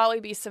will probably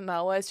be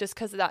Samoas, just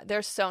because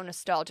they're so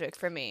nostalgic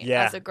for me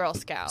Yeah. as a Girl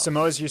Scout.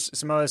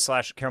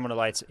 Samoas / caramel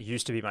delights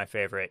used to be my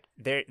favorite.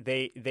 They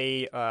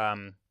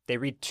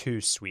read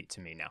too sweet to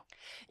me now.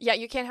 Yeah,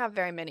 you can't have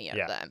very many of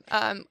Yeah.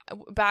 them.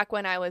 Back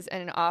when I was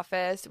in an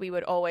office, we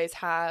would always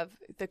have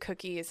the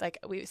cookies. Like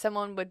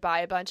someone would buy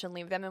a bunch and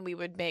leave them, and we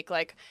would make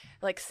like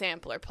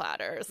sampler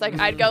platters. Like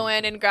I'd go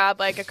in and grab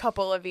like a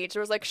couple of each.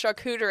 There was like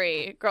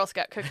charcuterie, Girl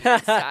Scout cookie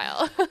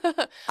style.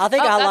 I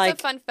think I that's like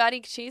a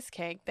funfetti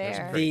cheesecake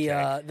there.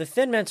 the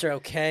Thin Mints are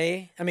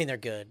okay. I mean, they're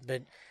good,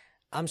 but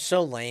I'm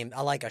so lame.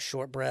 I like a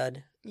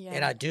shortbread. Yeah.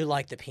 And I do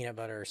like the peanut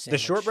butter The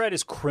sandwich. shortbread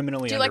is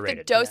criminally Do you like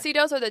underrated. the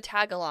Dosi-Dos or the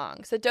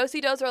Tagalongs? The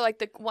Dosi-Dos are like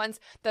the ones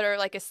that are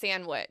like a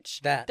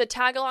sandwich. That. The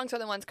Tagalongs are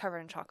the ones covered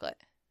in chocolate.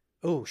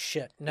 Oh,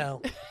 shit.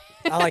 No.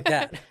 I like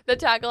that. The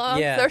Tagalongs,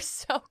 Yeah. they're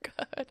so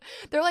good.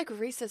 They're like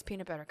Reese's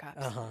peanut butter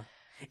cups. Uh-huh.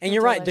 And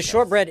you're right. The delicious.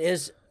 shortbread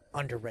is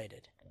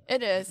underrated.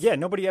 It is. Yeah,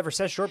 nobody ever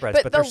says shortbreads,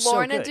 but the they're so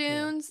Lorna good.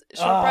 Dunes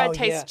shortbread Oh,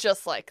 tastes yeah.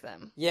 just like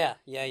them. Yeah.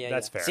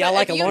 That's fair. See, I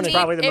like a If you Lorna need-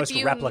 Probably the if most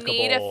you replicable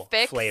need a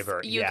fix,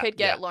 flavor. you Yeah, could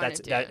get yeah, Lorna that's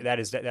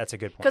a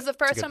good point. Because the That's a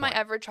first good time I point.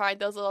 ever tried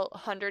those little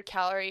 100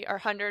 calorie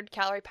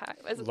pack,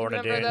 Lorna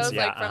remember Dunes, those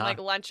yeah, like from like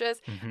lunches?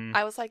 Mhm.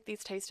 I was like,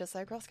 these taste just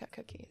like Girl Scout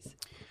cookies.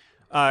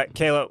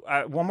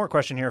 Kayla, one more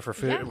question here for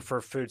food Yeah. for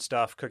food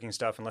stuff, cooking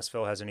stuff. Unless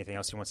Phil has anything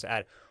else he wants to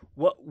add,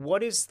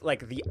 what is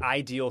like the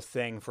ideal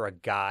thing for a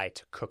guy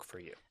to cook for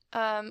you?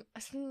 I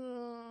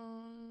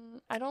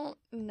don't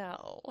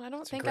know. I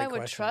don't a think great I would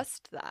question.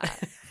 trust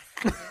that.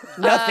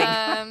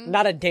 Nothing.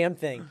 Not a damn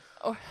thing.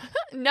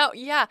 No,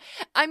 yeah.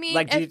 I mean,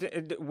 Like,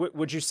 if-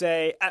 would you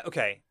say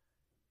okay?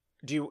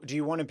 Do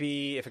you want to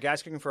be, if a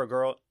guy's cooking for a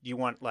girl? Do you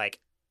want like,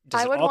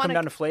 does I it would all come wanna-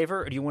 down to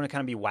flavor, or do you want to kind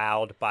of be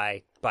wowed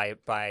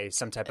by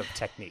some type of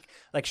technique?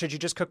 Like, should you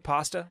just cook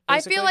pasta? I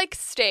basically? feel like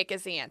steak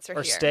is the answer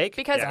Or here. steak?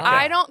 Because Yeah.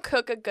 I Okay. don't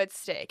cook a good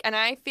steak. And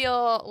I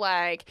feel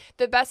like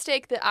the best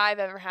steak that I've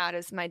ever had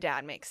is my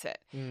dad makes it.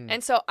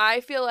 And so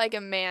I feel like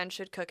a man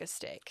should cook a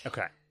steak.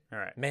 Okay, all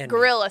right. Man.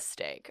 Grill a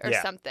steak or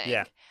Yeah, something.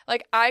 yeah.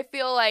 Like I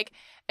feel like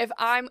if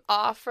I'm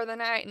off for the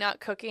night not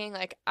cooking,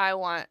 like I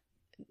want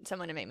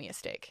someone to make me a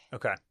steak.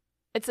 Okay.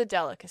 It's a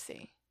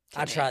delicacy.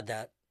 to I me. tried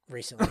that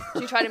recently.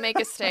 Did you try to make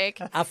a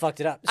steak? I fucked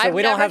it up. So I've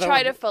we don't never have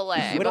tried a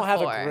fillet. We don't have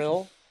before. a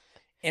grill,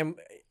 and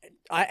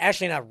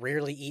I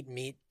rarely eat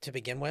meat to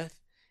begin with,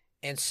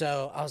 and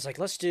so I was like,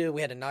 let's do. We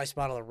had a nice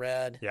bottle of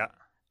red. Yeah.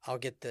 I'll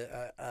get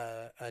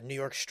the a New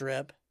York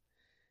strip.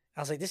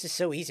 I was like, this is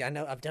so easy. I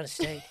know I've done a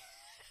steak.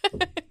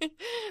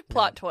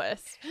 Plot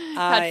twist.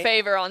 I- Had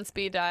favor on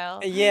speed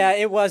dial. Yeah,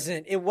 it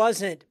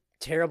wasn't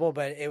terrible,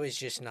 but it was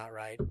just not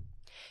right.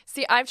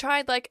 See, I've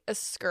tried like a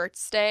skirt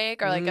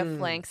steak or like a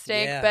flank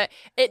steak, yeah. but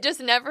it just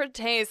never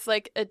tastes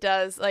like it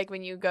does like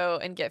when you go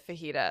and get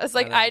fajitas.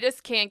 Like know. I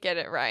just can't get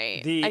it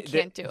right. I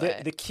can't do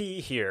it. The key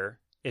here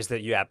is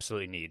that you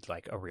absolutely need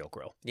like a real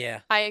grill. Yeah,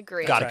 I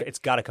agree. right. It's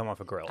got to come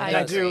off a grill. I And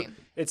I agree. do.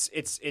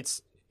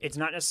 It's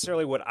not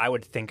necessarily what I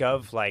would think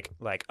of. Like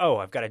oh,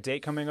 I've got a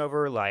date coming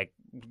over. Like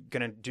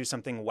gonna do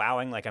something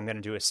wowing. Like I'm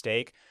gonna do a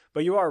steak.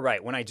 But you are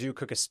right. When I do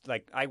cook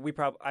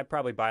I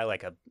probably buy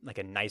like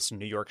a nice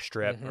New York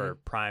strip or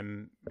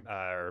prime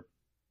or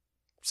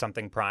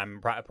something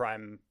prime.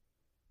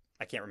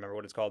 I can't remember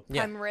what it's called.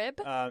 Yeah. Prime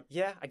rib?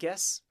 Yeah, I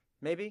guess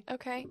maybe.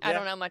 Okay. Yeah. I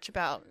don't know much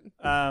about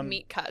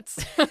meat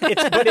cuts.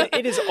 But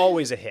it is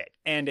always a hit,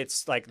 and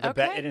it's like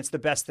Okay. and it's the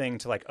best thing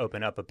to like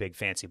open up a big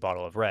fancy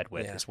bottle of red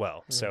with Yeah. as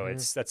well. So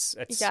it's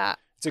Yeah.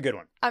 it's a good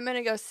one. I'm going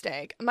to go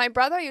steak. My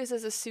brother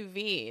uses a sous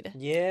vide.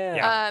 yeah.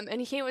 Yeah.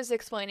 And he was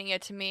explaining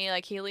it to me,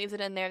 like he leaves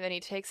it in there, then he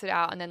takes it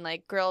out and then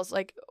like grills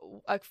like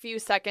a few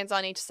seconds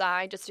on each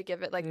side just to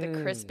give it like the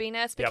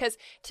crispiness. Yep. Because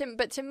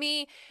to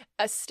me,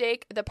 a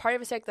steak, the part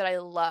of a steak that I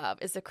love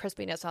is the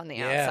crispiness on the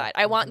Yeah. outside.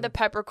 I want the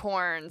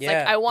peppercorns, Yeah,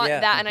 like I want yeah.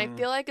 that, and I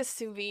feel like a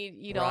sous vide,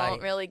 you don't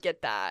Right. really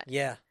get that.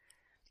 Yeah.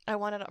 I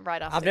want it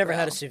right off. I've the never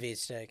had a grill. sous vide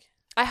steak.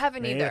 I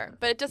haven't Me either, either.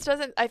 but it just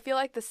doesn't. I feel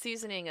like the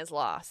seasoning is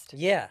lost.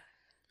 Yeah,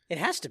 it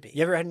has to be.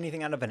 You ever had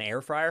anything out of an air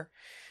fryer?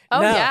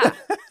 Oh No. yeah.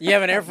 You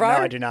have an air fryer?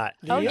 No, I do not.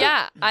 Oh you?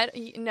 yeah,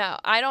 no,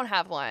 I don't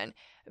have one,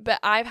 but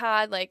I've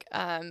had like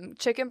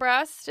chicken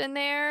breast in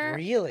there.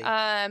 Really?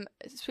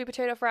 Sweet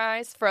potato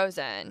fries,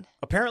 frozen.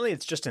 Apparently,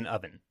 it's just an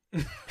oven.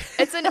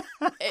 It's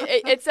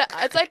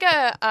it's like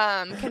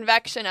a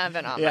convection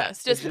oven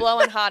almost, just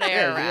blowing hot air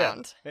Yeah, yeah,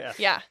 around. yeah.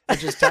 Yeah.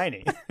 It's just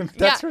tiny. Yeah,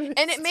 That's what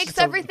and it makes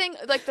everything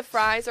like the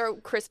fries are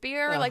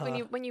crispier. Like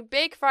when you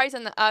bake fries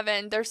in the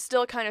oven, they're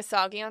still kind of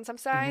soggy on some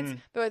sides,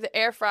 but with the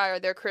air fryer,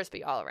 they're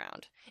crispy all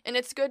around. And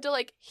it's good to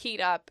like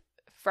heat up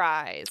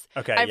fries.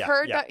 Okay, I've yeah,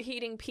 heard yeah. that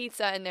heating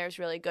pizza in there is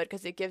really good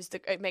because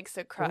it makes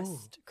the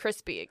crust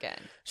crispy again.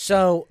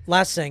 So,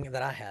 last thing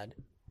that I had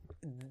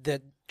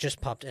that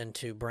just popped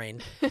into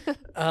brain.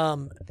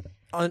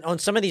 On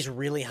some of these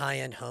really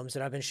high-end homes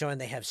that I've been showing,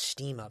 they have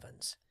steam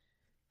ovens.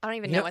 I don't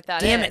even You know know- what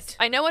that is. damn it.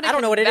 I know what a I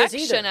don't know what it is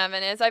convection either.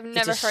 oven is. I've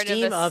never a heard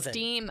steam of a oven.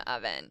 steam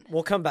oven.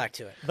 We'll come back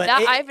to it. But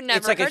That- it- I've never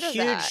it's like heard a of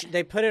huge. that.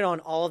 They put it on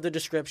all of the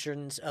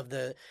descriptions of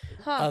the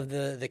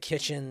the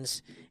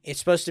kitchens. It's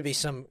supposed to be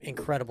some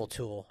incredible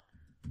tool.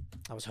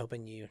 I was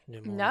hoping you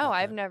knew more. No, about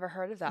I've that. never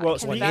heard of that. Well,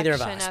 neither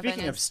have I. Convection oven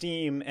Speaking of is-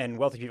 steam and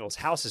wealthy people's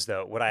houses,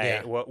 though, what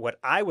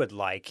I would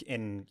like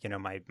in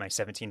my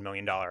 $17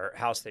 million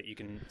house that you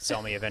can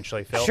sell me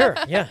eventually, Phil. Sure.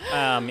 Yeah.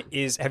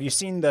 Is have you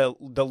seen the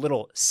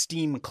little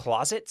steam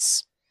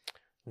closets?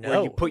 No.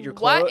 where you put your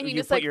What? clothes. And you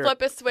just, like,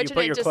 flip a switch you and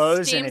put it your just clothes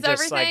and it steams just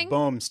everything? like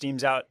boom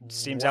steams out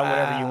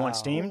whatever you want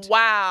steamed.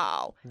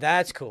 Wow.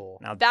 That's cool.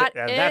 Now That's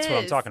what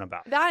I'm talking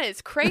about. That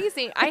is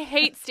crazy. I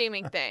hate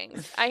steaming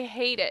things. I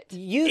hate it.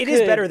 It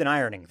is better than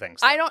ironing things.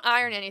 I don't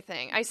iron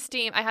anything. I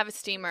steam. I have a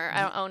steamer.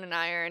 I don't own an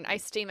iron. I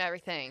steam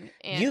everything,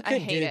 and You could I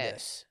hate do it.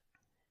 this.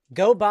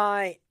 Go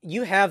buy.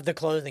 You have the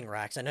clothing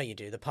racks. I know you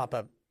do. The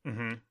pop-up.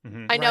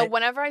 I know. Right.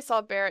 Whenever I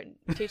saw Barrett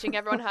teaching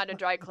everyone how to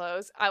dry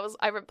clothes,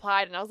 I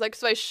replied and I was like,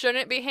 so I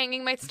shouldn't be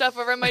hanging my stuff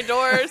over my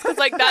doors because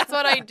like that's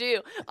what I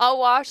do. I'll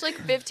wash like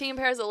 15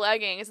 pairs of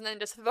leggings and then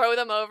just throw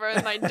them over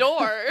my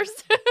doors.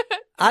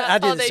 I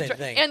That's do how the they same dry.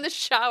 thing. And the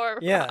shower.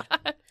 Yeah.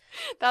 rod.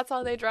 That's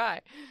how they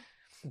dry.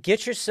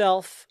 Get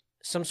yourself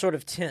some sort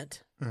of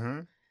tent.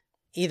 Mm-hmm.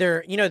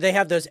 Either they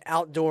have those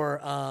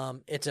outdoor.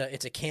 It's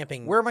a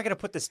camping. Where am I going to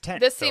put this tent?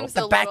 This Phil? seems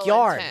The a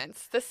backyard. little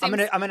intense. This seems.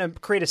 I'm gonna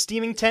create a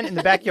steaming tent in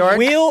the backyard.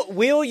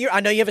 Wheel your.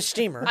 I know you have a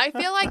steamer. I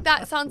feel like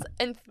that sounds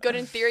good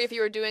in theory if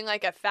you were doing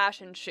like a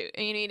fashion shoot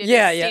and you needed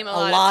Yeah, to yeah, steam a a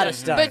lot, lot of of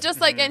stuff. stuff. But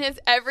just like in his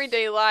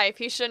everyday life,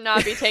 he should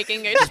not be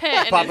taking a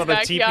tent in Pop his up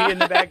a teepee backyard. in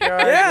the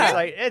backyard. Yeah. It's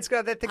like it's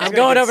got that thing. I'm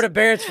going over to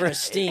Barrett's for a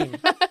steam.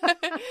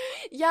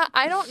 Yeah,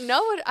 I don't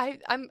know what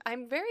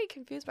I'm very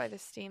confused by the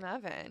steam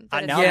oven.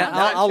 I That know. it's Yeah,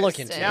 not I'll look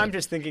into interesting. it. Now I'm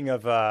just thinking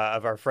of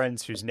our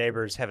friends whose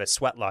neighbors have a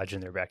sweat lodge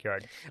in their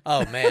backyard.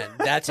 Oh man,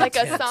 that's Like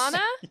a intense. sauna?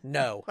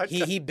 No,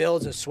 he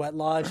builds a sweat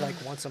lodge like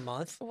once a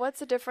month. What's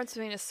the difference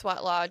between a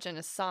sweat lodge and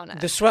a sauna?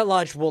 The sweat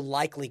lodge will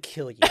likely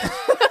kill you.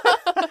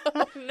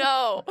 Oh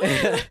no!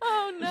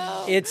 Oh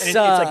no! It's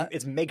And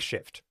it's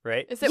makeshift,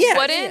 right? Is it yeah,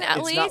 wooden yeah. at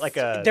It's least? not like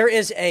a. there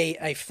is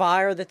a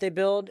fire that they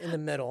build in the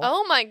middle.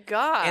 Oh my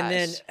gosh! And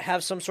then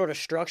have some sort of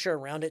structure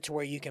around it to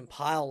where you can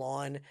pile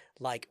on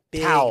like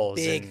big, Towels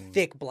big, and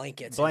thick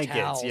blankets, blankets,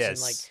 and towels, yes.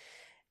 and like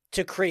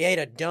to create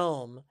a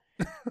dome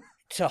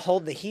to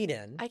hold the heat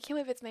in I can't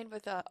believe it's made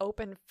with an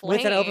open flame.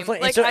 with an open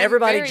flame. Like, and so I'm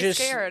everybody very just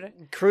scared.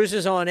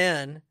 cruises on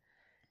in,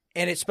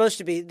 and it's supposed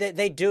to be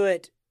they do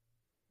it.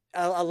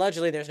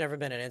 Allegedly, there's never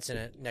been an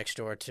incident next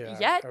door to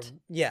Yet?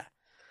 yeah.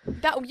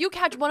 That you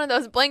catch one of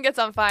those blankets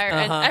on fire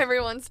and Uh-huh.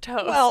 everyone's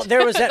toast. Well,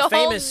 there was that the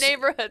famous whole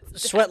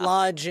neighborhood's Sweat down.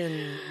 Lodge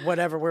in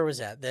whatever. Where was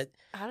that? That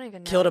I don't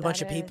even know killed a what bunch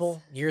that of is.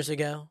 people years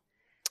ago.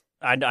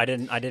 I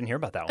didn't hear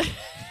about that one.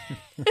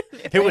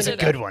 It was a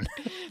good one.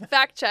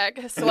 Fact check.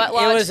 Sweat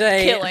lodge It was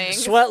a killing.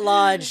 sweat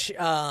lodge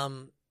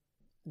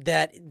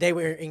that they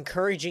were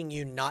encouraging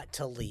you not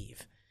to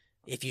leave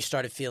if you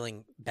started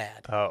feeling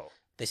bad. Oh,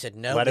 They said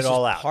no. Let this it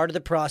all is out. part of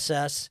the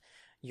process.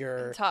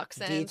 You're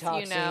Toxins,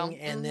 detoxing, you know.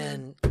 and Mhm.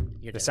 then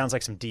you're this dead. sounds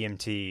like some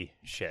DMT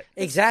shit.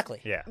 Exactly.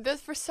 Yeah.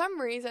 For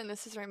some reason,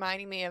 this is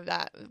reminding me of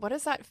that. What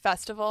is that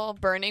festival?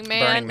 Burning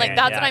Man. Burning like Man,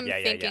 that's yeah, what I'm yeah,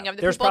 yeah, thinking yeah. of.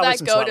 The There's people probably that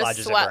some go sweat to lodges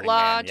at sweat Burning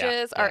Man, yeah,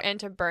 lodges are yeah.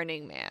 into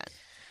Burning Man.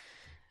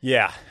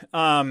 Yeah.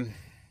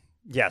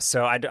 Yeah.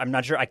 So I'm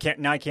not sure. I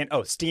can't.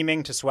 Oh,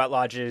 steaming to sweat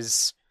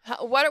lodges.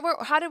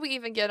 How did we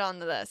even get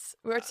onto this?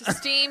 We're to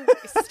steam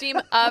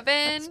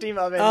oven. Steam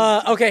oven.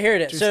 Okay, here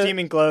it is. to So,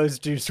 steaming clothes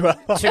to sweat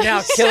lodges. so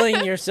now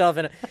killing yourself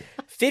in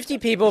 50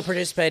 people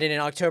participated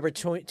in October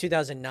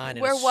 2009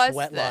 in Where a was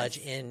sweat this? lodge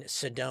in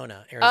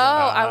Sedona, Arizona. Oh,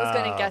 I was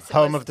going to guess it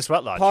home was of the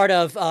sweat lodge. Part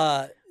of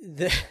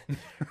the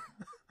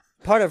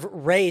part of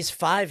Ray's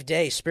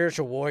 5-day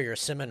spiritual warrior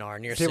seminar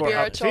near People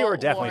Sedona. were- spiritual people were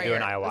definitely doing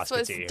warrior. ayahuasca This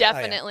was tea here.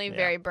 definitely Yeah.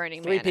 very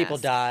Burning 3 Man. people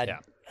died.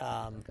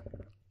 Yeah.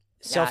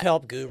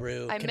 Self-help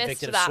guru I convicted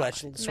missed of that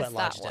sweat one. sweat Missed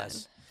lodge that one.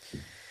 deaths.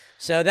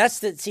 So that's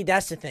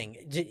the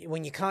thing.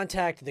 When you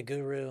contact the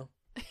guru,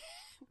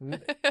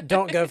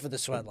 don't go for the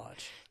sweat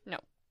lodge. No.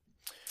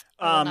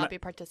 I will Um, not be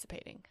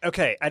participating.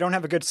 Okay, I don't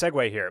have a good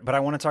segue here, but I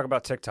want to talk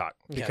about TikTok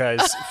Okay.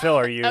 because Phil,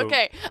 are you?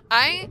 Okay,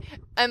 I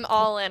am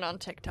all in on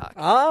TikTok.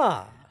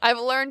 Ah, I've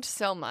learned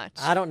so much.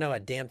 I don't know a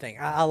damn thing.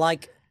 I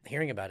like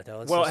hearing about it though.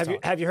 Let's Well,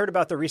 talk. have you heard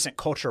about the recent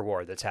culture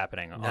war that's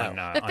happening on The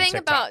on thing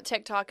TikTok? about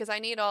TikTok is I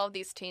need all of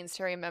these teens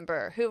to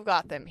remember who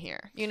got them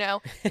here. You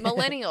know,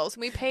 millennials,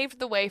 we paved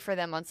the way for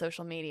them on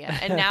social media,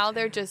 and now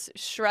they're just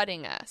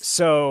shredding us.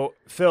 So,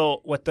 Phil,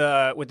 what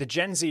the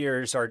Gen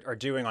Zers are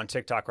doing on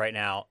TikTok right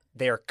now,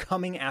 they are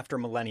coming after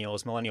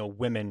millennial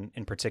women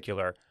in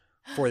particular,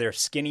 for their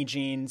skinny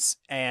jeans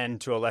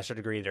and to a lesser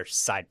degree their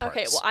side parts.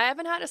 Okay, well, I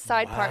haven't had a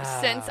side part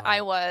since Wow.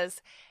 I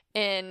was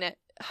in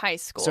high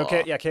school. So,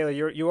 Kayla,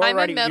 you're I'm a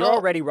already middle- you're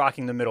already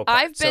rocking the middle part.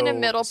 I've been a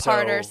middle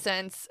parter So,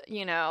 since,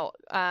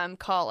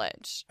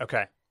 college.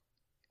 okay.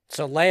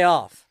 So lay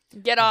off.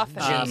 Get off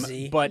of Gen me.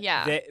 Z. But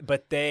Yeah.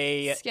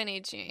 they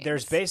Skinny jeans.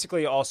 there's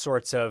basically all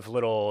sorts of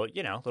little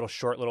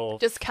short little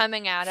just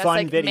coming at us,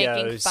 fun like making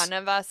videos. fun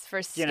of us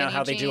for skinny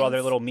how they do all their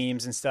jeans. little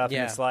memes and stuff.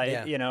 Yeah, And it's like,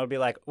 yeah. it'd be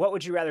like, what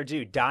would you rather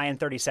do? Die in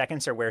 30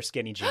 seconds or wear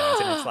skinny jeans?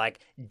 And it's like,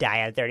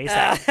 die in 30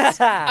 seconds.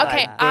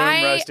 Okay, Boom,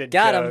 I- roasted.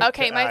 Got 'em. joke.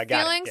 Okay, my Got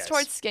it, feelings yes.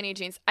 towards skinny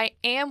jeans. I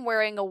am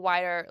wearing a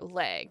wider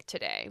leg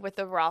today with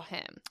the raw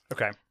hem.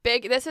 Okay.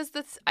 Big. This is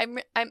this. I'm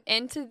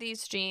into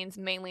these jeans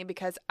mainly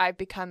because I've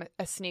become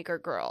a sneaker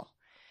girl.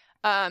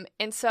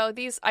 And so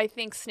I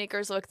think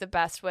sneakers look the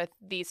best with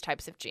these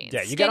types of jeans.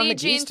 Yeah, you got on the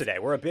geese today.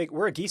 We're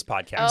a geese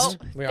podcast. Oh,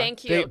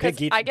 thank you.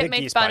 Big I get big made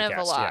geese fun of podcast,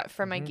 a lot yeah.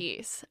 for my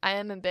geese. I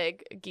am a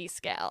big geese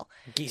gal.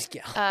 Geese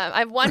gal. I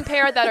have one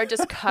pair that are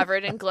just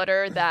covered in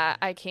glitter that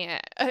I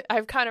can't.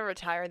 I've kind of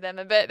retired them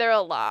a bit. They're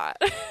a lot.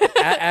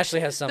 Ashley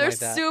has something They're like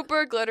that.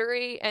 super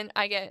glittery, and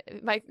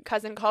my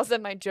cousin calls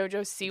them my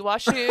JoJo Siwa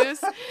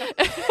shoes.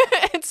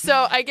 And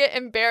so I get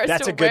embarrassed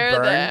That's to a good wear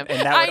burn, them.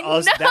 and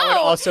that would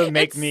also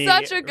make It's me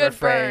such a good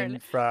refrain burn.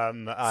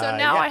 from. So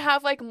now I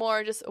have like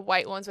more just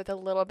white ones with a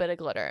little bit of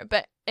glitter.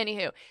 But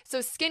anywho,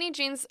 so skinny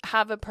jeans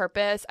have a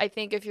purpose. I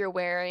think if you're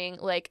wearing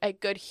like a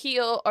good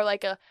heel or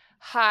like a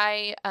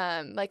high,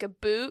 like a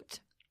boot,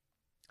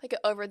 like an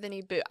over the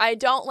knee boot. I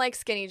don't like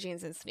skinny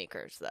jeans and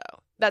sneakers though.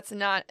 That's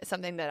not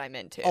something that I'm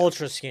into.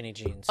 Ultra skinny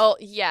jeans. Oh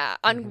yeah,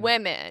 on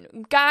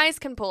women, guys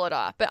can pull it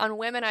off, but on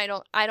women, I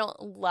don't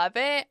love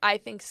it. I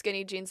think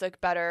skinny jeans look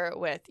better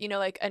with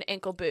like an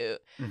ankle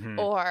boot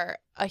or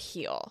a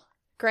heel.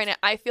 Granted,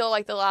 I feel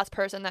like the last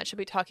person that should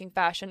be talking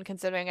fashion,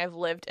 considering I've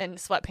lived in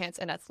sweatpants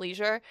and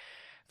athleisure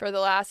for the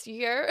last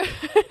year.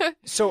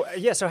 So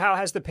how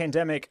has the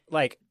pandemic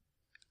like?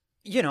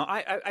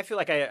 I feel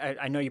like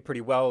I know you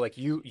pretty well. Like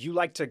you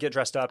like to get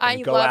dressed up and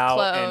I go love out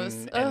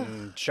clothes.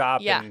 and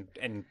shop Yeah.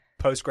 and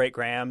post great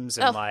grams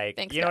and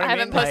Thanks. you know what I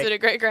haven't posted a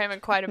great gram in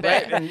quite a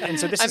bit. Right? And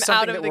so this I'm is out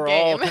something of that the we're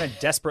all game. kind of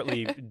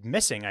desperately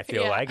missing. I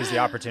feel Yeah. like is the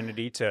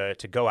opportunity to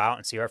go out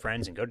and see our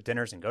friends and go to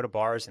dinners and go to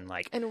bars and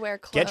like And wear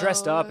clothes. get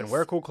dressed up and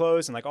wear cool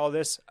clothes and like all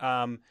this.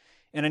 And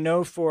I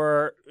know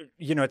for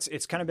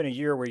it's kind of been a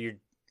year where you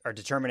are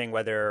determining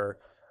whether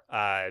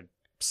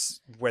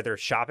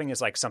shopping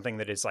is like something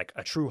that is like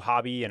a true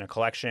hobby and a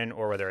collection,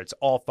 or whether it's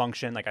all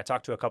function. Like I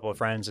talked to a couple of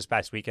friends this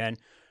past weekend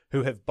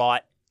who have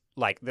bought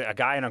like a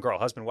guy and a girl,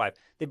 husband, wife.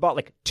 They bought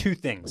like 2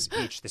 things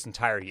each this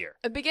entire year.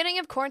 At the beginning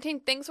of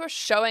quarantine, things were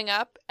showing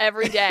up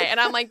every day, and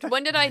I'm like,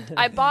 when did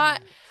I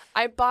bought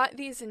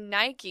these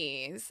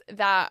Nikes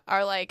that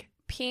are like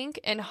pink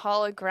and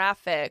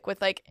holographic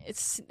with like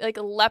it's like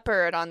a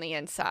leopard on the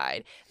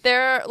inside.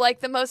 They're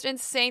like the most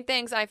insane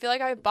things. I feel like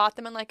I bought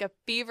them in like a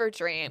fever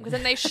dream because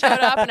then they showed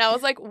up and I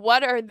was like,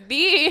 what are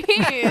these?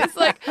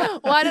 Like,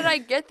 why did I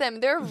get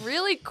them? They're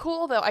really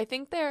cool though. I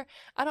think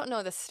I don't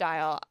know the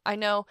style. I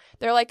know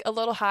they're like a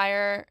little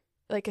higher,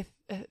 like a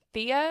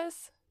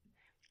Thea's.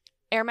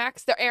 Air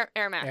Max? They're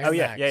Air Max. Oh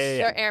yeah.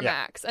 They're Air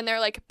Max. And they're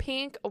like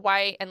pink,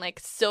 white, and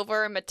like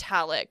silver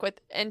metallic with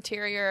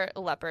interior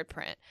leopard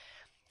print.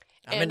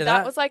 I'm And into that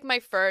that. was like my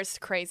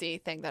first crazy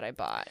thing that I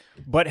bought.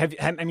 But have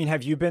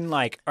you been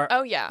like?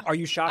 Oh yeah. Are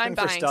you shopping I'm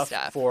for buying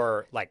stuff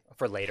for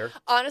later?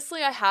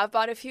 Honestly, I have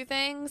bought a few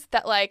things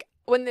that like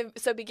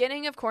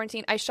beginning of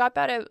quarantine, I shop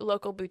at a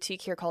local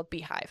boutique here called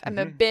Beehive. I'm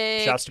a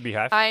big Shouts to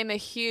Beehive. I'm a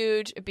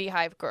huge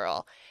Beehive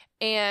girl.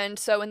 And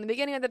so in the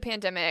beginning of the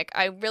pandemic,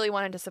 I really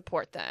wanted to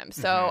support them.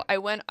 So I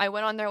went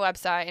on their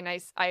website and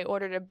I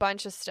ordered a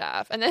bunch of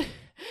stuff. And then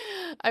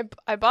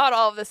I bought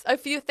all of this, a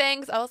few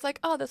things. I was like,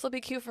 oh, this will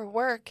be cute for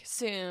work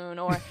soon,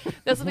 or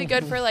this will be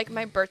good for like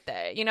my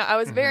birthday. I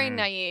was very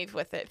naive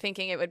with it,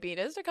 thinking it would be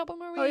just a couple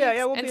more weeks. Oh, yeah,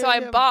 we'll and be- so I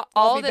yeah, bought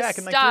I'll all be this back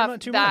in, like,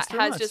 stuff 3 that months.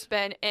 has just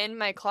been in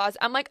my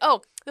closet. I'm like,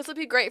 oh, this will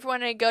be great for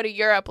when I go to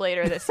Europe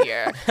later this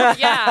year.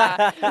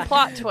 Yeah,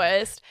 plot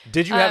twist.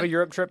 Did you have a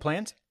Europe trip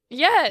planned?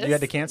 Yes. You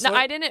had to cancel No,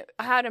 it?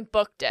 I hadn't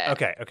booked it.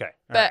 Okay. All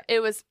But right. it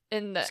was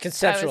in the... It's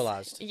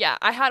conceptualized.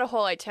 I had a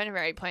whole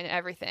itinerary planned and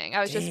everything. I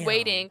was just Damn.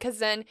 waiting because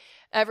then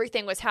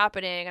everything was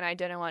happening and I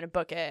didn't want to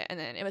book it. And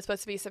then it was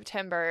supposed to be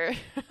September.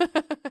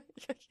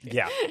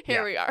 Yeah.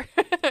 Here we are.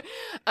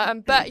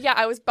 But yeah,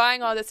 I was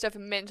buying all this stuff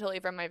mentally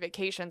from my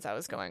vacations I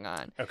was going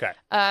on. Okay.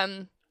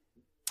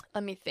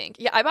 Let me think.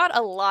 Yeah, I bought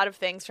a lot of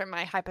things from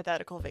my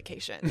hypothetical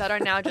vacation that are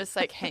now just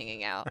like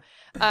hanging out.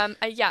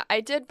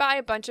 I did buy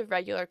a bunch of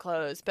regular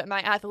clothes, but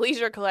my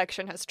athleisure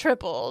collection has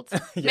tripled,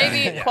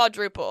 maybe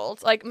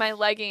quadrupled. Like my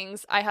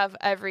leggings, I have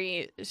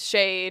every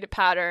shade,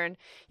 pattern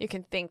you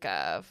can think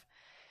of.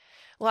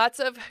 Lots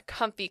of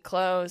comfy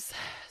clothes.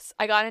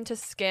 I got into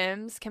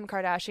Skims, Kim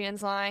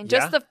Kardashian's line. Yeah?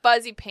 Just the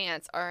fuzzy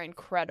pants are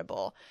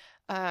incredible.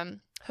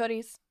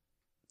 Hoodies.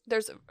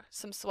 There's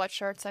some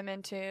sweatshirts I'm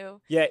into.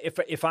 Yeah,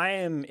 if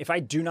I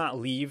do not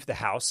leave the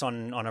house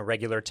on a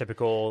regular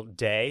typical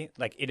day,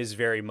 like it is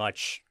very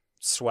much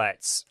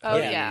sweats, Oh,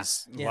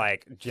 hoodies, yeah.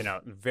 like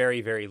very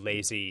very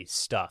lazy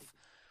stuff.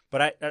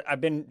 But I've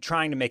been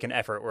trying to make an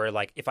effort where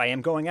like if I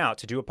am going out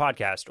to do a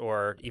podcast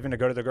or even to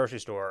go to the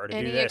grocery store or to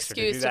Any do this or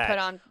to excuse do to that, put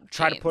on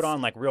try to jeans. put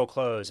on like real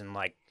clothes and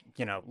like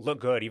look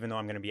good, even though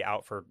I'm going to be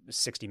out for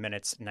 60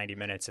 minutes, 90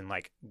 minutes, and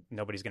like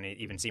nobody's going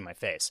to even see my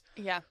face.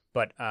 Yeah.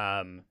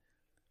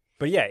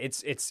 But yeah,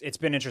 it's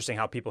been interesting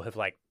how people have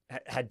like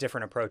had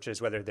different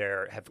approaches,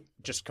 whether have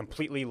just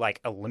completely like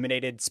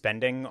eliminated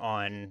spending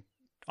on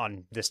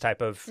this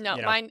type of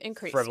Mine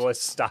increased.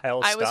 frivolous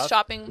style I stuff. was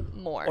shopping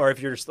more. Or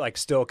if you're just like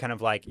still kind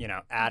of like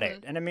at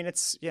it. Mm-hmm. And I mean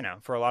it's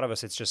for a lot of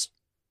us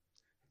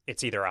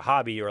it's either a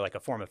hobby or like a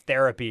form of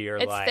therapy or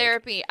it's like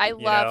therapy. I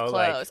love know,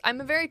 like- clothes. I'm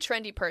a very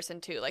trendy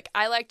person too. Like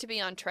I like to be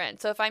on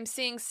trend. So if I'm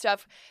seeing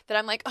stuff that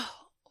I'm like, oh,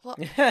 well,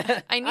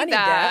 I need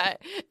that.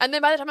 And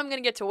then by the time I'm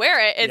going to get to wear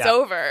it, it's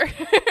over.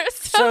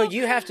 So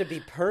you have to be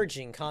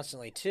purging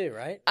constantly too,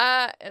 right?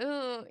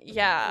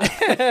 Yeah.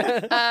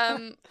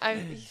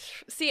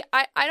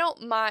 I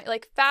don't mind.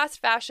 Like,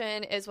 fast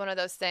fashion is one of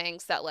those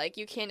things that, like,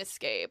 you can't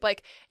escape.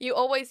 Like,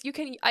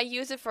 I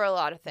use it for a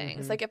lot of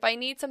things. Like, if I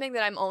need something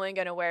that I'm only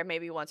going to wear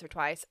maybe once or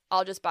twice,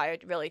 I'll just buy a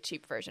really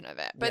cheap version of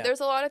it. But there's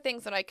a lot of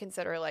things that I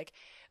consider, like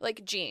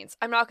jeans.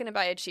 I'm not going to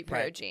buy a cheap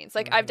pair of jeans.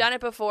 Like, I've done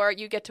it before.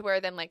 You get to wear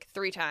them like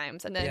 3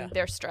 times and then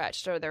they're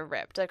stretched or they're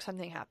ripped. Like,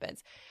 something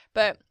happens.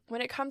 But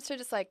when it comes to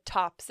just like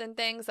tops and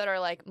things that are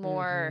like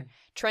more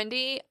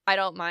trendy, I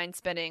don't mind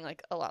spending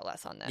like a lot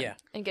less on them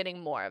and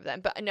getting more of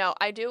them. But no,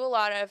 I do a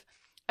lot of.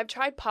 I've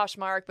tried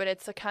Poshmark, but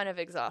it's kind of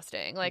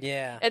exhausting. Like,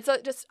 it's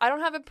just I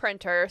don't have a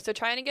printer, so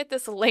trying to get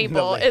this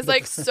label is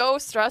like so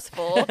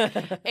stressful,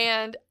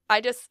 and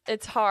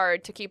it's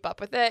hard to keep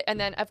up with it. And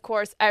then of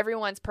course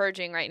everyone's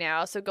purging right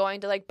now, so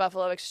going to like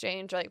Buffalo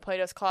Exchange or like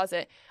Plato's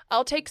Closet,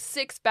 I'll take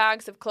 6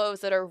 bags of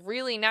clothes that are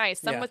really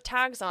nice, some with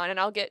tags on, and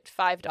I'll get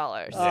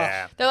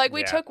 $5. They're like,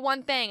 we took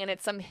one thing, and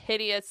it's some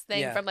hideous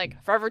thing from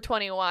like Forever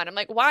 21. I'm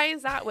like, why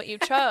is that what you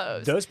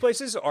chose? Those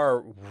places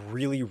are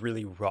really,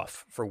 really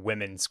rough for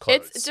women's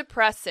clothes. It's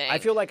depressing. I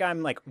feel like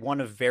I'm like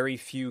one of very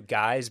few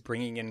guys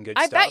bringing in good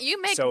I stuff. bet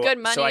you make good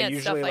money so I and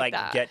usually stuff like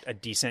that. get a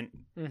decent,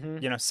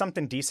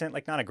 something decent,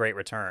 like not a great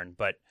return,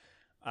 but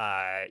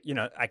I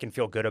can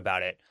feel good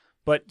about it.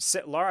 But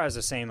Laura has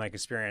the same like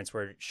experience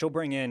where she'll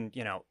bring in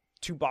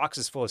 2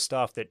 boxes full of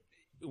stuff that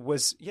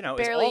was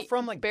it's all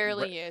from like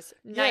barely used,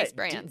 nice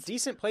brands,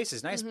 decent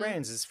places, nice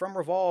brands. It's from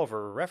Revolve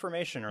or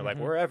Reformation or like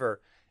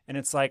wherever. And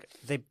it's like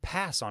they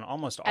pass on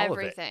almost all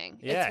everything. Of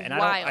it. Yeah, it's and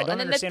wild. I don't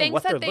understand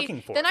what they're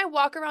looking for. Then I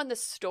walk around the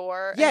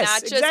store, yes, and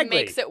that just exactly.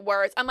 makes it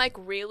worse. I'm like,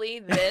 really?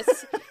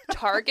 This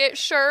Target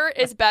shirt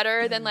is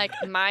better than like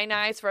my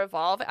nice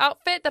Revolve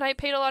outfit that I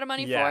paid a lot of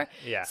money for?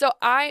 Yeah. So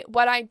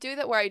what I do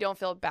where I don't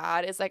feel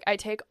bad is like I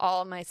take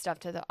all of my stuff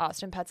to the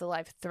Austin Pets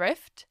Alive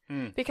thrift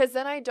because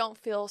then I don't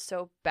feel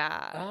so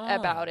bad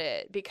about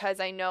it because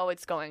I know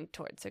it's going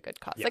towards a good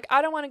cause. Like,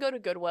 I don't want to go to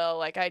Goodwill.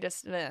 Like, I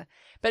just,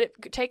 but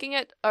taking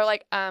it, or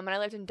like, when I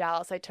lived in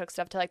Dallas, I took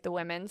stuff to like the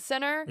Women's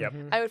Center.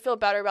 I would feel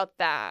better about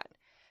that.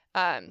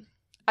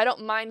 I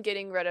don't mind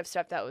getting rid of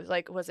stuff that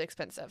was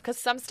expensive because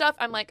some stuff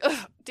I'm like,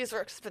 ugh, these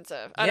were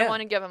expensive. I don't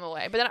want to give them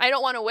away, but then I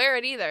don't want to wear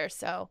it either.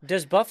 So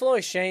does Buffalo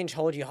Exchange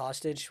hold you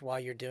hostage while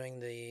you're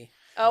doing the?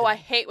 Oh, I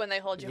hate when they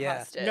hold you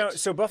hostage. No,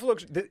 so Buffalo,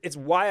 it's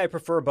why I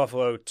prefer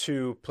Buffalo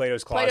to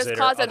Plato's Closet. Plato's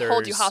Closet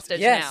hold you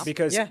hostage now.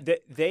 Because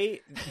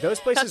those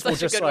places will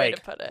just like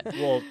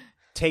will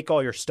take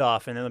all your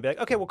stuff and then they'll be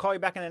like, okay, we'll call you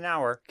back in an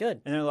hour.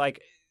 Good. And they're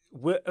like,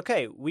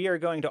 okay, we are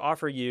going to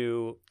offer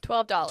you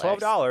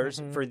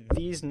 $12 for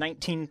these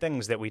 19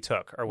 things that we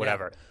took or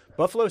whatever.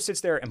 Buffalo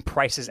sits there and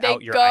prices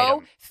out your item. They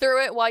go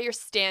through it while you're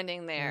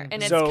standing there,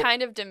 and it's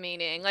kind of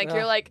demeaning. Like,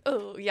 you're like,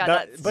 oh, yeah,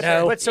 that's...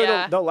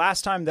 The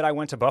last time that I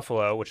went to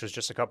Buffalo, which was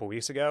just a couple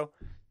weeks ago,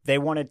 they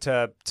wanted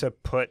to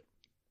put,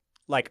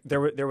 like,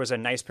 there was a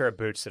nice pair of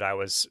boots that I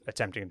was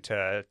attempting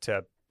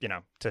to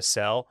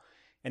sell,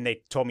 and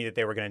they told me that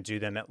they were going to do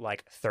them at,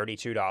 like,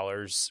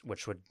 $32,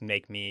 which would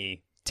make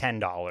me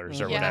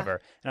 $10 or whatever,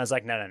 and I was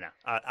like, no,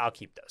 I'll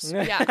keep those.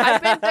 Yeah,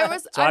 I've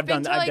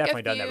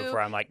definitely done that before.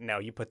 I'm like, no,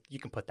 you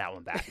can put that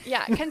one back.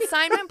 Yeah,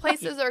 consignment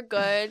places are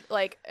good,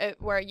 like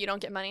where you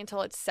don't get money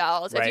until it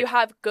sells. Right.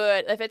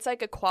 If it's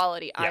like a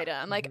quality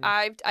item, like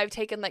I've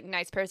taken like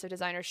nice pairs of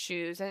designer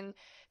shoes and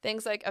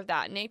things like of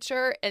that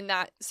nature, and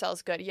that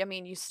sells good. I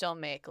mean, you still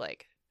make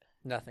like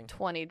nothing,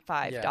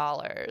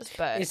 $25,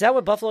 but is that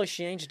what Buffalo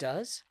Exchange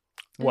does?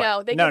 What?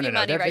 No, they give you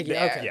money right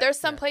there. Okay. There's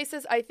some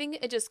places, I think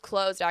it just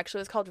closed actually.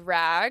 It was called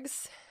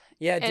Rags.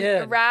 Yeah, it and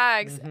did.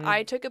 Rags,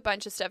 I took a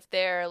bunch of stuff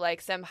there,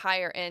 like some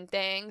higher end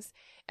things,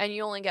 and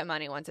you only get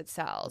money once it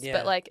sells. Yeah.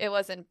 But like it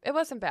wasn't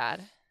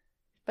bad.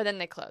 But then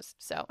they closed,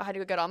 so I had to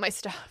go get all my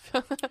stuff.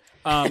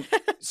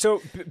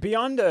 So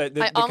beyond the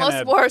I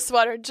almost wore a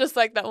sweater just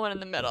like that one in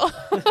the middle.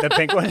 The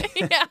pink one?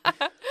 Yeah.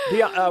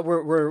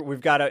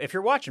 We've got if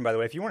you're watching, by the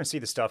way, if you want to see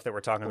the stuff that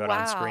we're talking about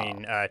on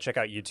screen, check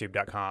out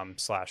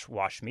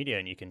youtube.com/washmedia,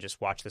 and you can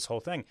just watch this whole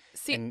thing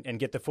and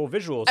get the full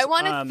visuals. I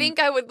want to think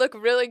I would look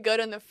really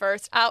good in the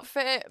first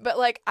outfit, but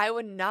like I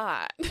would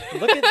not.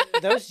 Look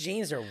at those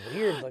jeans are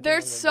weird looking. They're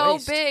so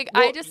big.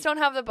 Well, I just don't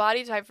have the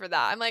body type for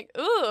that. I'm like,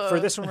 ooh. For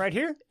this one right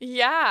here?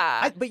 Yeah.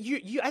 But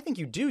I think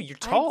you do. You're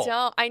tall. I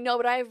don't. I know,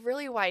 but I have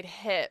really wide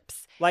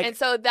hips. Like, and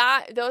so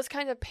those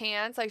kinds of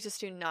pants like just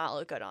do not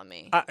look good on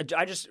me.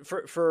 I just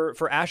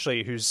for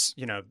Ashley, who's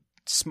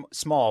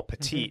small,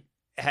 petite,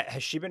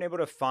 has she been able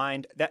to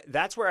find that?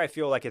 That's where I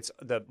feel like it's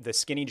the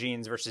skinny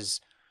jeans versus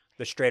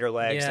the straighter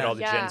legs that all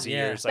the Gen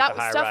Zers like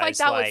the high stuff rise like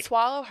that would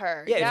swallow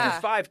her. Yeah,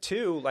 if you're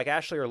 5'2", like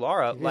Ashley or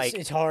Laura, like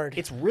it's hard.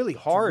 It's really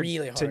hard,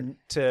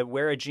 to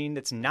wear a jean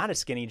that's not a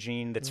skinny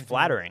jean that's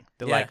flattering.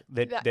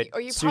 That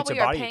or you suits probably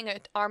a are body. paying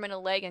an arm and a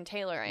leg and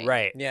tailoring.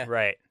 Right. Yeah.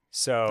 Right.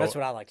 So That's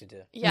what I like to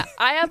do. Yeah,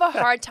 I have a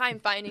hard time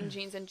finding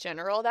jeans in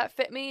general that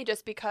fit me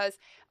just because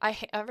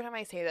every time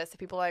I say this,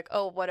 people are like,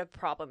 oh, what a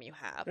problem you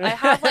have. I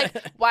have like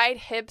wide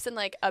hips and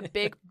like a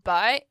big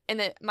butt, and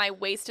then my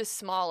waist is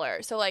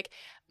smaller. So like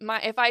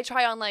if I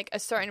try on like a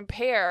certain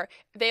pair,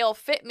 they'll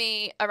fit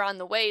me around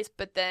the waist,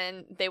 but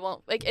then they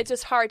won't. Like it's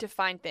just hard to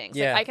find things.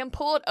 Yeah. Like, I can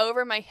pull it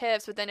over my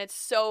hips, but then it's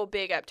so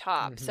big up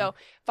top. So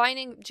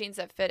finding jeans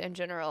that fit in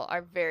general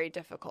are very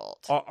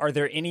difficult. Are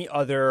there any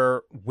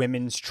other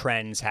women's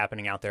trends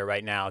happening out there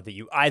right now that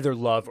you either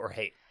love or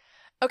hate?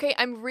 Okay,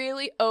 I'm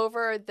really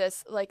over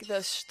this, like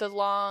the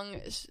long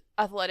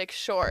athletic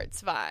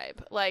shorts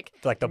vibe, like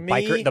Like the Me?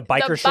 biker the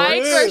shorts?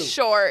 biker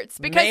shorts,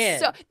 because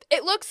Man.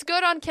 it looks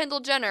good on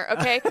Kendall Jenner,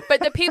 okay, but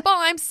the people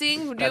I'm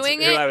seeing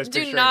doing who I was it do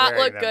picturing not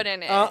wearing look them. good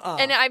in it,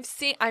 and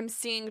I'm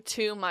seeing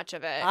too much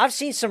of it. I've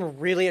seen some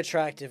really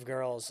attractive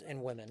girls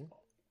and women.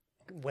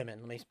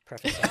 Let me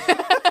preface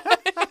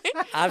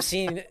that. I've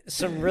seen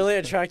some really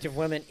attractive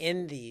women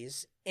in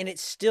these, and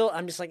it's still.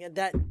 I'm just like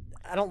that.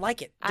 I don't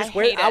like it. I Just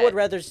wear. hate I would it.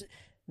 rather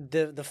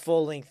the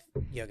full length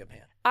yoga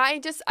pant.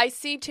 I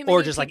see too many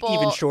Or just like people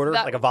even shorter,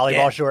 that- like a volleyball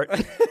Yeah. short?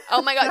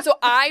 Oh my god! So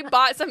I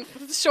bought some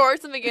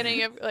shorts in the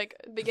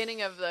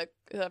beginning of the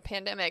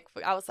pandemic.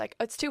 I was like,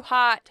 it's too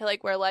hot to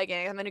like wear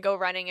leggings. I'm gonna go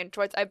running in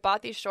shorts. I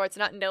bought these shorts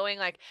not knowing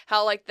like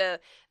how like the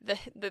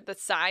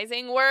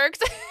sizing works.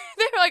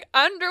 They're like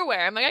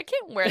underwear. I'm like, I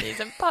can't wear these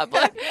in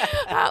public.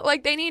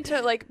 Like they need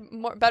to like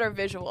better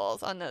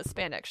visuals on those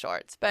spandex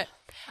shorts. But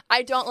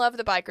I don't love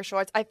the biker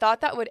shorts. I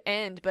thought that would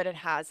end, but it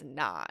has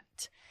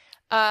not.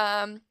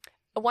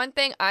 One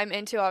thing I'm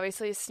into,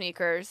 obviously, is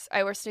sneakers.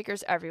 I wear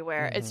sneakers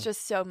everywhere. It's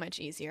just so much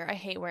easier. I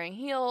hate wearing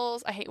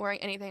heels. I hate wearing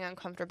anything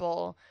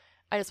uncomfortable.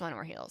 I just want to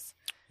wear heels.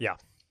 Yeah.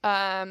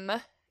 I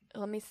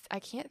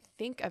can't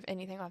think of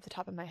anything off the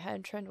top of my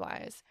head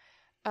trend-wise.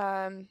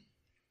 Let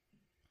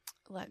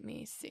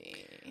me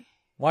see.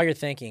 While you're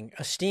thinking,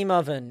 a steam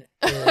oven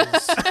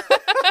is.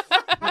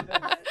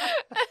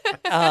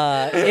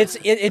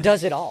 It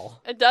does it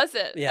all. It does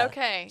it. Yeah.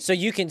 Okay. So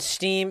you can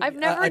steam I've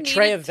never a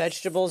tray needed of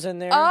vegetables in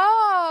there.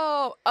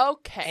 Oh,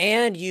 okay.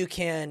 And you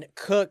can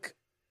cook,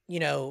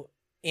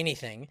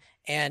 anything,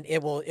 and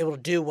it will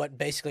do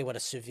basically what a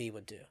sous vide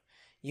would do.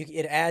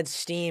 It adds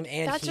steam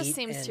and that heat. just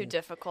seems too and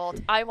difficult.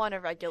 I want a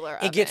regular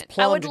oven. It gets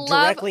I would plumbed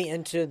love directly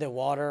into the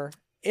water.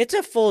 It's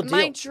a full deal.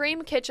 My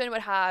dream kitchen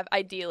would have,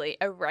 ideally,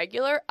 a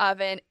regular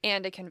oven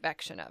and a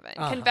convection oven.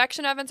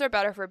 Convection ovens are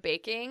better for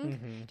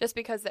baking just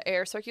because the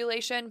air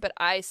circulation, but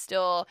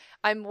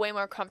I'm way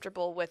more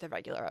comfortable with a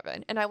regular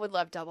oven. And I would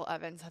love double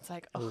ovens. That's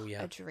like,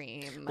 yeah. a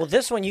dream. Well,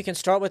 this one, you can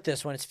start with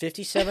this one. It's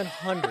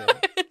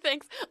 $5,700.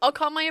 Thanks. I'll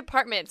call my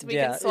apartment so we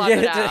Yeah. can swap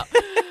it out.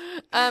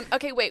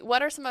 Okay, wait.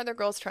 What are some other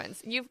girls'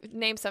 trends? You've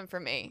named some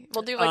for me.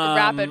 We'll do like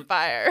rapid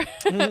fire.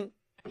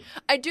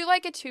 I do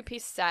like a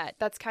two-piece set.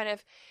 That's kind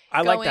of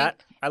I like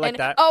that.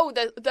 Oh,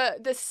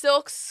 the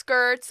silk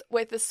skirts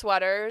with the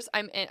sweaters.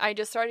 I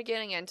just started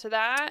getting into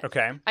that.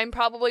 Okay. I'm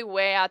probably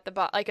way at the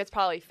bottom. Like it's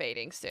probably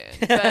fading soon.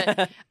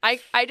 But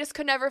I just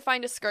could never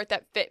find a skirt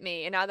that fit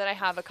me. And now that I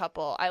have a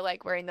couple, I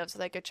like wearing those with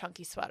like a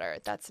chunky sweater.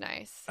 That's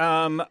nice.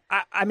 I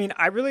mean,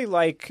 I really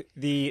like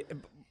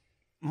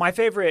my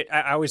favorite.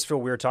 I always feel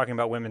weird talking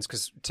about women's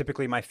because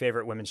typically my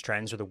favorite women's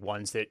trends are the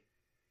ones that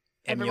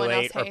Everyone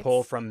emulate else or hates.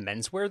 pull from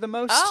menswear the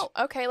most. Oh,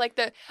 okay. Like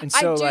And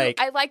so,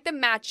 I like the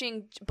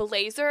matching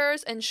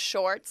blazers and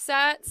short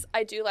sets.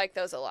 I do like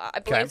those a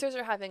lot. Blazers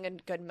are having a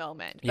good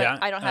moment, but Yeah,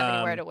 I don't have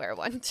anywhere to wear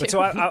one too. But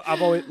so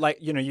I've always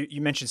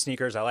you mentioned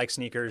sneakers. I like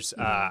sneakers.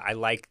 I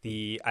like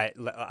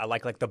I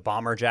like the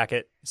bomber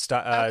jacket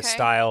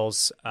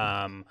styles,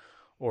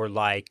 or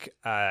like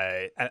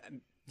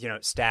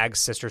Stag's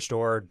sister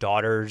store,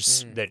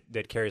 Daughters,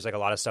 that carries like a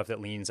lot of stuff that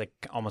leans like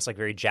almost like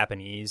very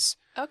Japanese.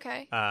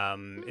 Okay.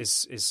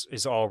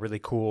 Is all really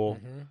cool.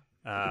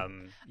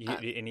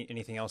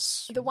 Anything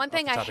else? The one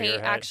thing off the I top of your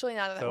hate, head, actually,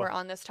 now that Phil? we're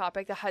on this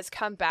topic, that has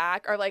come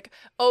back are like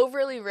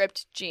overly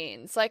ripped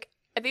jeans. Like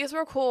these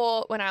were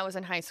cool when I was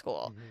in high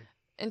school.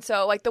 And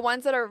so, like, the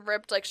ones that are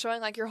ripped, like, showing,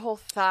 like, your whole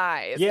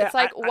thighs. Yeah, it's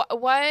like,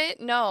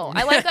 what? No.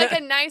 I like a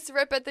nice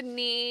rip at the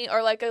knee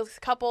or, like, a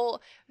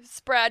couple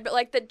spread. But,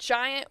 like, the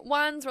giant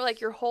ones where,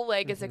 like, your whole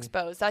leg is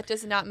exposed. That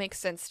does not make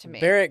sense to me.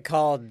 Barrett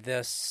called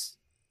this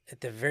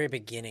at the very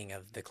beginning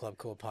of the Club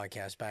Cool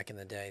podcast back in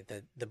the day,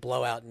 the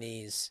blowout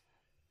knees.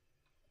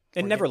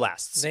 It never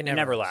lasts. They It never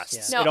never last,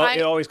 lasts. yeah. No,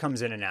 It always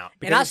comes in and out.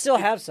 And I still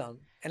have some.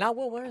 And I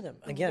will wear them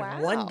again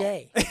one Wow.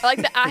 day.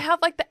 I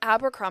have, like, the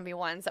Abercrombie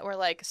ones that were,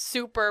 like,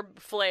 super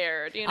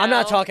flared, you know? I'm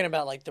not talking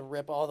about like the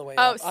rip all the way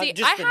Oh, up. see,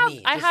 Just the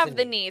knee, I just have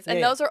the knee. knees, and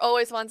Yeah. those are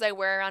always ones I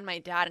wear around my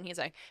dad, and he's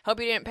like,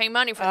 "Hope you didn't pay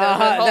money for those."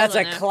 with holes That's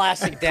in a them."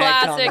 classic dad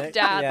Classic comment.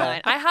 dad Yeah.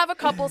 line. I have a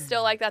couple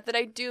still like that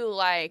I do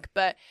like,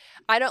 but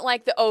I don't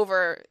like the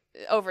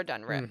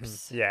overdone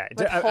rips. Yeah.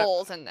 with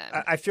holes in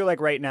them. I feel like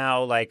right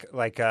now, like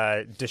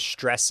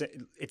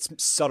distressing. It's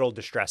subtle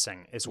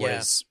distressing is what Yeah.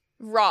 is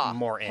Raw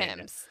more in.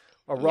 hems.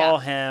 a raw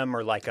hem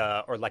or like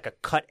a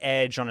cut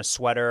edge on a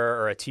sweater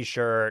or a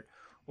t-shirt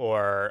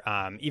or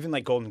even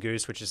like Golden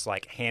Goose, which is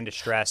like hand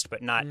distressed,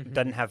 but not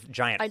doesn't have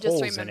giant I just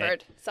holes in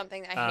remembered it.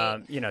 something I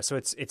hate. You know, so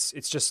it's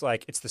just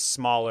like it's the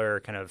smaller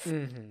kind of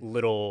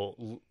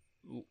little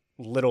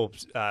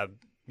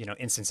you know,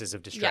 instances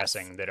of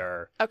distressing that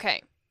are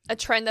Okay, a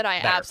trend that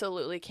I better.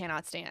 absolutely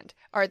cannot stand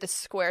are the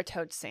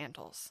square-toed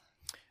sandals.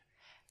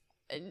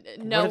 what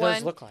No do one.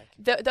 those look like?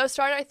 Those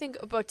started, I think,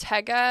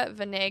 Bottega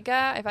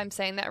Veneta, if I'm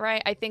saying that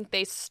right. I think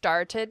they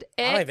started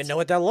it. I don't even know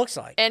what that looks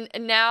like. And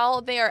now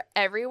they are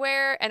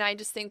everywhere, and I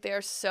just think they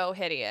are so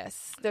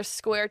hideous. They're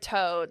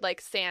square-toed, like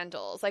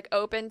sandals, like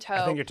open-toe.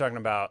 I think you're talking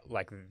about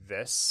like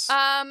this.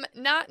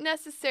 Not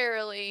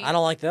necessarily. I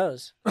don't like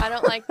those. I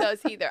don't like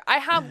those either. I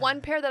have one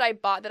pair that I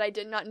bought that I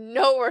did not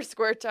know were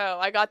square toe.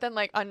 I got them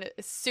like on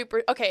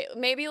super. Okay,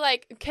 maybe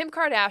like Kim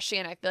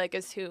Kardashian. I feel like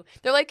is who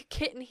they're like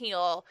kitten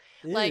heel.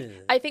 Like Ew.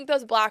 I think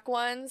those black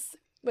ones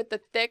with the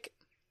thick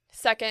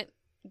second.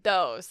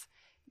 Those.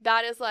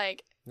 That is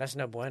like That's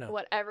no bueno.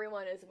 what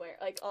everyone is wearing.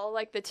 Like all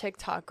like the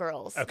TikTok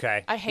girls.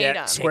 Okay. I hate yeah,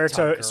 them. Square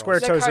TikTok girls. square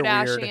The toes are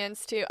weird.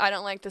 Kardashians too. I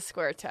don't like the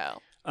square toe.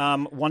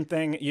 One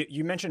thing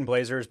you mentioned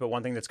blazers, but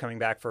one thing that's coming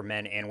back for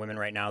men and women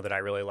right now that I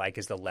really like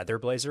is the leather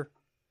blazer.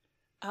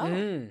 Oh.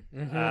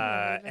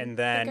 And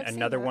then I've seen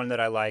another that. one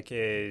that I like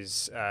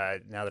is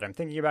now that I'm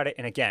thinking about it,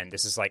 and again,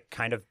 this is like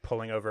kind of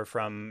pulling over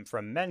from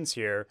men's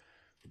here,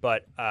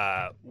 but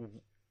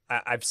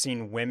I've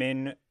seen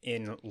women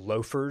in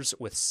loafers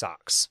with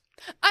socks,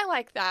 I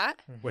like that.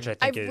 which I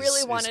I think really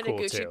is wanted cool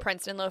a Gucci too.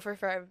 Princeton loafer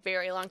for a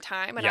very long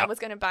time, and I Yep. was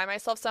going to buy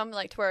myself some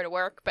like to wear to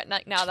work. But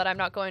now that I'm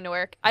not going to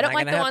work, I don't Not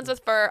like gonna the ones happen.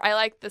 with fur. I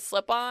like the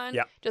slip-on,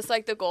 Yep. just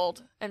like the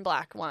gold and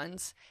black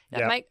ones.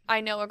 That Yep.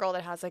 I know a girl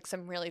that has like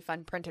some really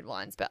fun printed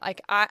ones, but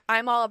like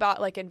I'm all about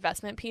like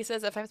investment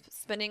pieces. If I'm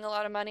spending a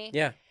lot of money,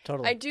 Yeah,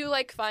 totally. I do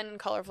like fun and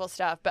colorful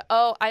stuff. But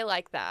oh, I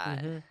like that.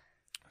 Mm-hmm.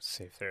 Let's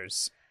see if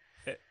there's.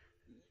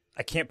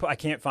 I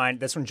can't find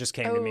this one. Just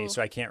came to me, Oh.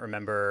 so I can't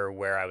remember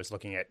where I was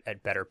looking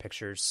at better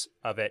pictures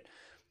of it.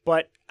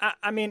 But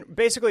I mean,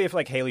 basically, if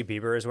like Hailey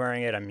Bieber is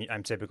wearing it,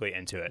 I'm typically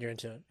into it. You're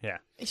into it. Yeah.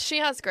 She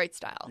has great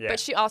style, Yeah. but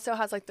she also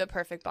has like the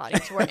perfect body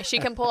to wear. She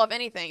can pull off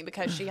anything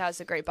because she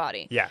has a great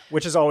body. Yeah,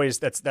 which is always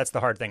that's the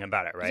hard thing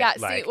about it, right? Yeah, see,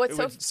 like, what's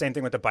so- same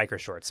thing with the biker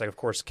shorts. Like, of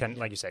course,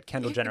 like you said,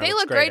 Kendall Jenner. They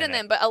looks look great in it.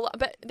 them, but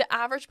but the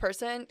average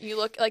person, you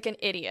look like an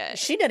idiot.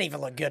 She doesn't even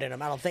look good in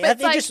them. I don't think.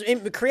 But I it's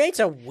think it creates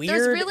a weird.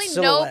 There's really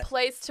silhouette. no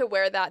place to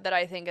wear that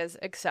I think is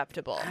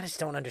acceptable. I just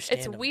don't understand.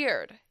 It's them.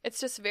 weird. It's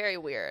just very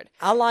weird.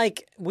 I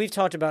like. We've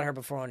talked about her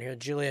before on here.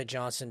 Juliet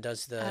Johnson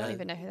does the. I don't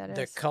even know who that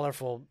the is.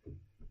 colorful,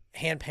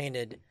 hand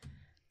painted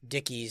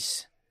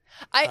Dickies.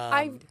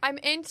 I'm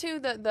into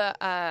the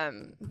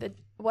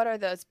what are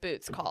those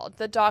boots called?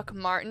 The Doc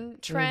Martin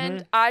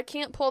trend. I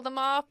can't pull them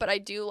off, but I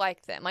do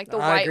like them. Like the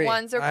I white agree.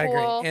 ones are I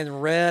cool. agree.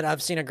 And red.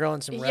 I've seen a girl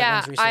in some red Yeah,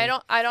 ones recently.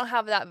 I don't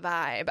have that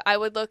vibe. I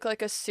would look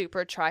like a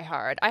super try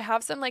hard. I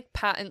have some like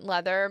patent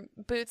leather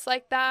boots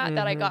like that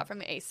that I got from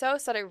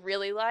ASOS that I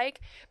really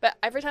like, but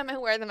every time I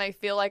wear them I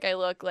feel like I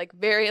look like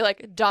very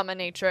like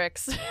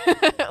dominatrix.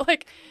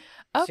 Like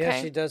See how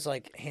okay. she does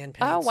like hand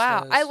paints. Oh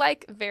wow. I those?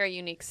 like very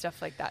unique stuff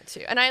like that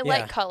too. And I Yeah.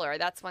 like color.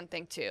 That's one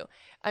thing too.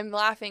 I'm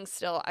laughing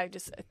still. I'm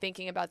just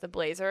thinking about the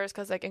blazers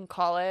cuz like in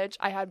college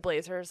I had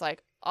blazers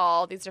like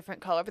all these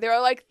different colors, but they were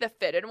like the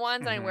fitted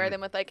ones and I wear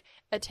them with like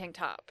a tank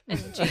top and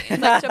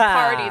jeans like to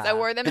parties. I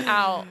wore them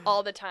out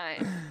all the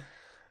time.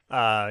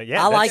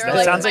 Yeah, I like that They're,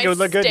 those. sounds my like it would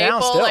look good now.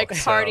 staple, Still, like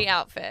party so.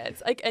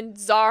 outfits. Like and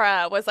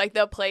Zara was like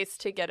the place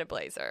to get a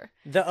blazer.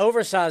 the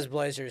oversized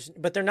blazers,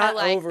 but they're I not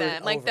like over.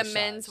 them. Like the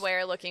oversized.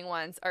 menswear looking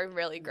ones are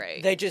really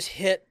great. They just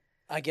hit,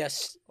 I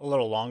guess, A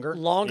little longer,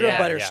 longer, Yeah,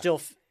 but are yeah.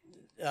 still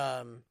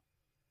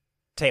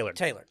tailored.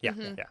 tailored. Yeah,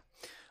 Mm-hmm.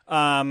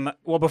 yeah.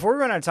 Well, before we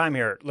run out of time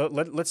here,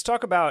 let's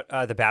talk about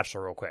The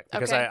Bachelor real quick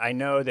because Okay. I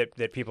know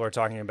that people are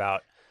talking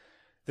about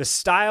the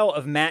style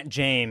of Matt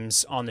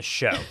James on the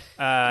show,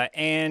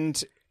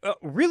 and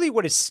really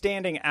what is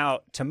standing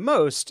out to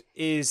most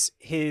is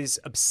his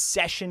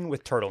obsession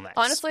with turtlenecks.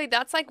 Honestly,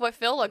 that's like what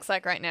Phil looks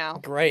like right now.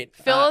 Great.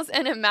 Phil's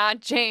in a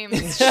Matt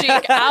James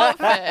chic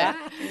outfit.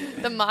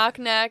 The mock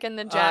neck and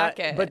the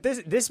jacket. But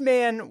this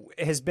man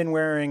has been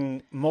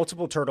wearing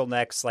multiple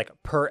turtlenecks like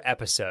per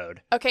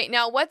episode. Okay,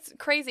 now what's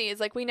crazy is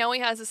like we know he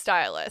has a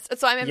stylist.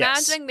 So I'm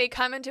Yes. imagining they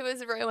come into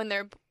his room and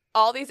they're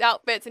all these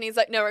outfits and he's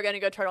like, no, we're going to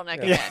go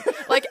turtleneck again.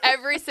 Like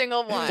every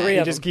single one. Three He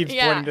of just them. keeps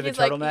Yeah, pointing to the he's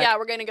like, turtleneck. yeah,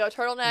 we're going to go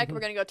turtleneck, we're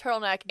going to go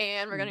turtleneck,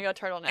 and we're going to go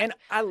turtleneck. And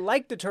I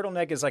like the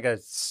turtleneck as like a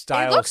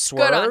style looks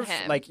swerve. good on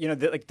him. Like, you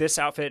know, like this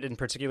outfit in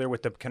particular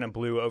with the kind of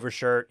blue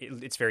overshirt,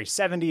 it's very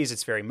 70s,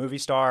 it's very movie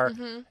star.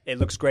 Mm-hmm. It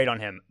looks great on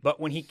him. But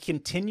when he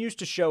continues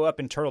to show up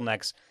in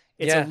turtlenecks,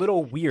 it's Yeah. a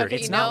little weird. Okay,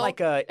 it's you not know-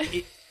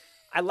 like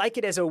I like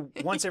it as a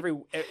once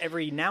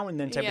every now and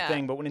then type Yeah. of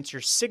thing, but when it's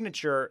your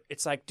signature,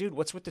 it's like, dude,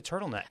 what's with the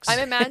turtlenecks? I'm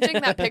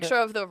imagining that picture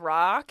of The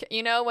Rock,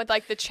 you know, with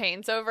like the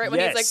chains over it when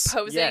he's Yes,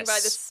 like posing by the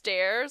yes.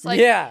 stairs. Like,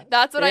 Yeah,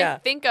 that's what yeah. I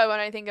think of when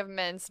I think of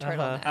men's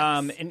turtlenecks.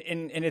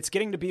 and it's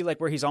getting to be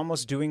like where he's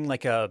almost doing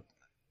like a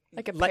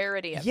like a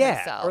parody of yeah,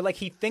 himself. or like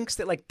he thinks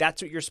that like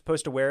that's what you're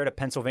supposed to wear at a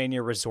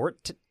Pennsylvania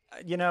resort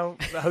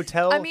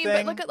hotel I mean,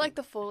 thing. but look at like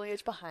the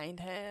foliage behind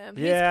him.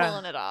 Yeah. He's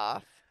pulling it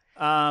off.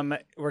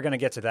 We're gonna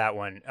get to that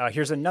one.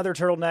 Here's another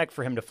turtleneck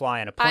for him to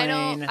fly in a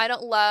plane. I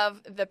don't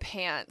love the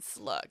pants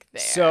look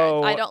there.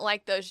 So- I don't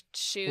like those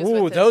shoes.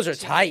 Ooh, with those are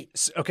jeans.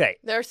 tight. Okay,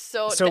 They're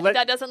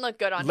that doesn't look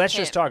good on him. let's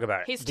just talk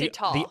about it. He's too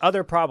tall. The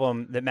other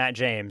problem that Matt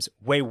James,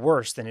 way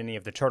worse than any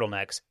of the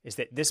turtlenecks, is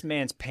that this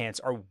man's pants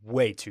are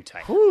way too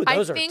tight. Ooh,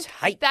 those I are think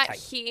tight. that tight.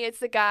 he is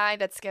the guy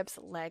that skips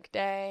leg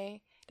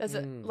day.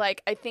 Doesn't I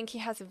think he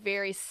has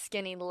very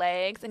skinny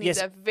legs and he's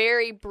Yes. a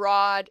very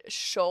broad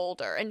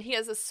shoulder and he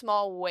has a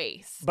small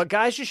waist. But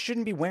guys just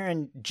shouldn't be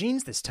wearing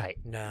jeans this tight.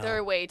 No.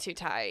 They're way too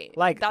tight.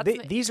 Like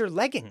That's these are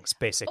leggings,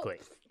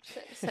 basically.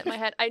 hit my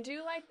head. I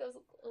do like those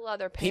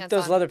leather pants. Keep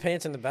those on. leather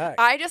pants in the back.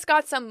 I just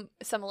got some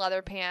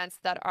leather pants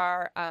that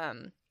are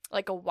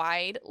like a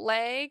wide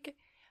leg,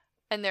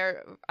 and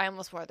I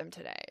almost wore them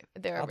today.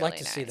 They're I'd really like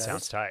to see nice. those.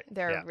 Sounds tight.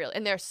 They're yeah. really,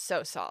 and they're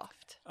so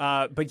soft.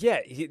 But yeah,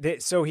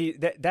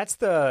 that's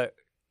the.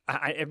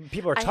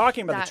 People are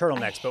talking about the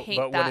turtlenecks, but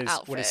what is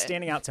outfit.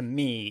 standing out to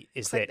me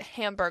is It's like that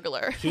the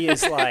Hamburglar. he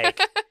is like.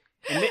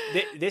 And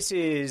this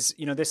is,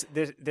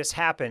 this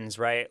happens,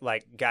 right?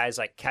 Like guys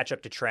like catch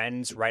up to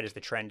trends right as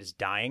the trend is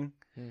dying.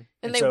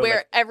 and they so, wear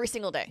like, it every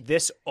single day.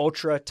 This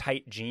ultra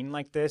tight jean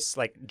like this,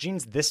 like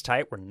jeans this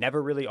tight were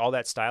never really all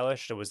that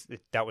stylish.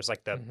 That was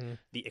like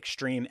the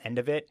extreme end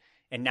of it.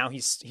 And now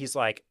he's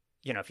like,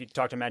 if you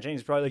talk to Matt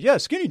James, he's probably like, yeah,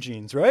 skinny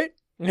jeans, right?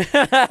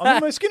 I'm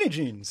in my skinny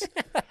jeans.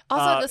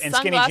 Also, the and sunglasses.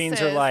 skinny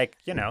jeans are like,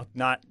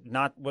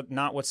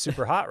 not what's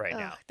super hot right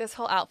now. This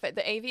whole outfit,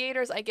 the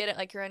aviators, I get it.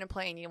 Like you're in a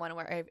plane, you want to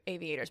wear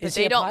aviators, but Is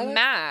he they a don't pilot?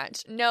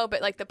 match. No,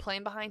 but like the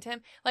plane behind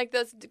him, like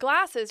those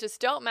glasses just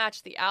don't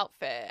match the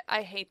outfit.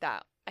 I hate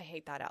that. I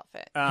hate that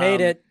outfit.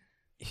 Hate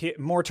it.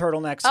 More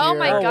turtlenecks Oh here.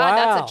 my god,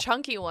 wow. that's a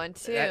chunky one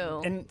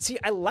too. And see,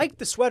 I like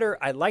the sweater.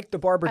 I like the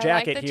Barber I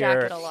like jacket the here.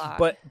 jacket a lot.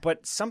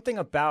 But something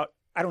about,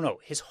 I don't know,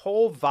 his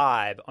whole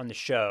vibe on the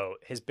show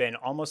has been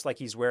almost like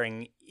he's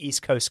wearing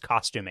East Coast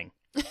costuming.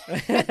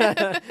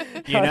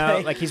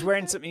 Like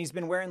he's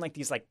been wearing like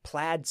these like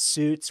plaid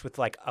suits with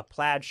like a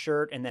plaid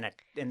shirt and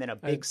then a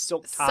big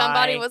silk tie.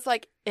 Somebody was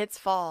like, "It's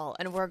fall,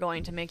 and we're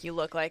going to make you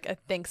look like a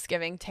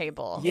Thanksgiving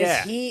table."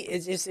 Yeah.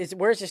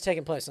 Where is this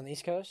taking place? On the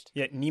East Coast?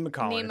 Yeah,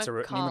 Nemacolin.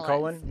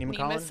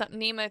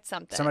 Nema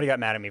something. Somebody got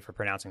mad at me for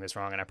pronouncing this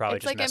wrong, and I probably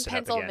It's just like in messed it up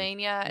again.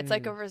 Pennsylvania. It's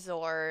like a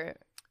resort.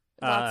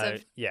 Lots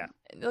of. Yeah,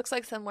 It looks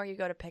like somewhere you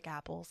go to pick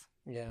apples.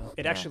 Yeah.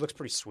 it actually looks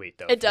pretty sweet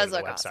though. It if you go does to the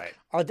look awesome.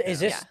 website. Is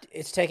this?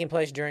 It's taking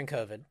place during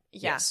COVID.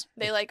 Yeah, Yes.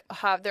 they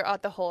they're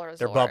at the whole resort.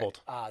 They're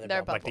bubbled.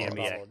 They're Like the bubbled.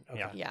 NBA. Bubbled. Okay.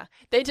 Yeah. Yeah,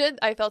 they did.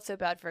 I felt so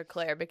bad for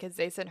Claire because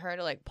they sent her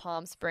to like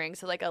Palm Springs,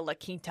 to like a La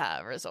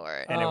Quinta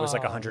resort. And it was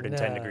like Oh,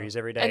 110 no. degrees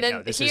every day. And then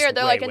No, this here is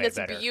they're way, like in way this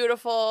better.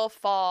 beautiful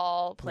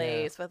fall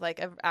place with like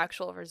an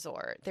actual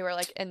resort. They were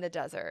like in the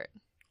desert.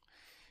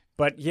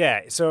 But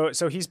yeah, so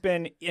he's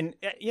been in.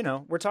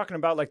 We're talking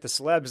about like the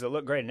celebs that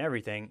look great and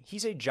everything.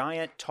 He's a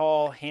giant,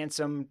 tall,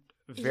 handsome,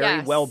 very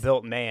Yes. well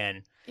built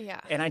man. Yeah.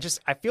 And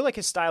I feel like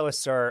his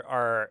stylists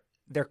they're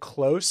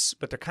close,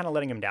 but they're kind of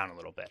letting him down a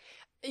little bit.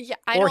 Yeah.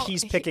 Or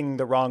he's picking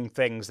the wrong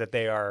things that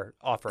they are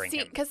offering See,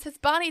 him. because his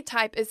body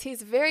type is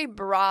he's very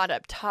broad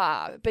up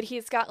top, but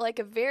he's got like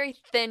a very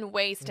thin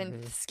waist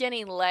and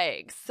skinny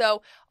legs.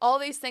 So all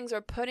these things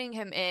are putting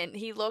him in.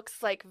 He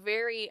looks like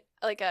very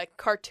like a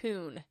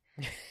cartoon.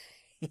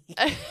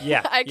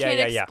 Yeah, I can't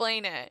yeah.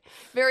 explain it.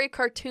 Very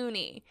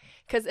cartoony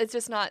because it's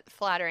just not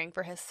flattering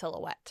for his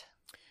silhouette.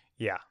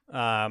 Yeah.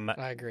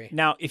 I agree.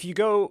 Now, if you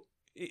go,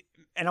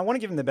 and I want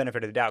to give him the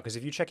benefit of the doubt, because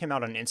if you check him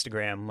out on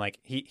Instagram, like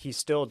he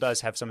still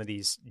does have some of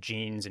these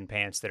jeans and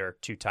pants that are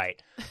too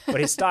tight. But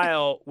his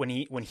style, when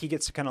he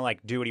gets to kind of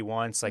like do what he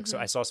wants, like so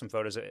I saw some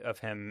photos of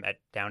him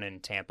down in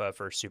Tampa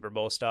for Super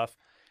Bowl stuff,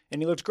 and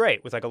he looks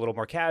great with like a little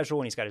more casual,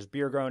 and he's got his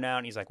beard grown out,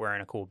 and he's like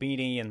wearing a cool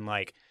beanie, and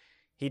like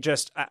he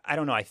just, I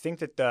don't know, I think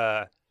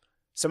that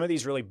some of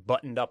these really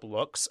buttoned up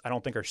looks, I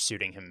don't think are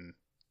suiting him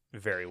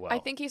very well. I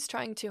think he's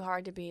trying too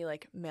hard to be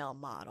like male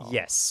model.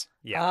 Yes.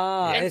 Yeah.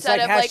 Ah, yeah. it's Instead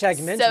like of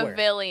hashtag menswear.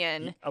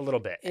 civilian. A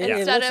little bit. It Yeah. is.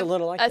 Instead looks a of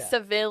little like a that.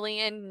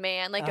 civilian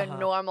man, like a Uh-huh.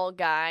 normal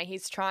guy,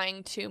 he's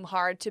trying too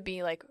hard to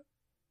be like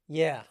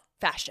Yeah.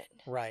 fashion.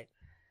 Right.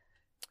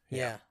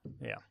 Yeah.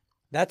 Yeah.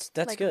 That's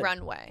like good.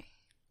 runway.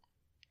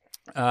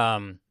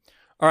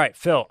 All right,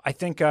 Phil. I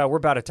think we're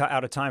about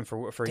out of time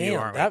for you, Damn,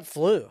 aren't we? that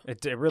flew.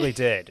 It really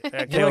did. You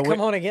want to come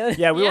on again?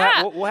 Yeah,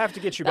 Yeah. we'll have to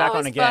get you That back on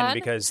was again fun.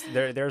 because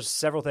there's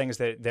several things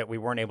that we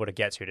weren't able to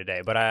get to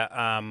today. But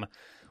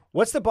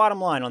what's the bottom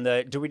line on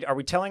are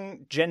we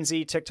telling Gen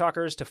Z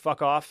TikTokers to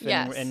fuck off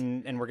Yes.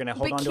 and we're gonna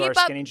hold But on to our keep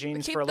up- skinny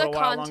jeans keep for a little the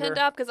while content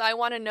longer? up because I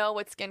want to know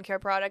what skincare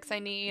products I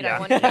need. Yeah. I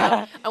want to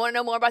know. I want to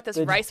know more about this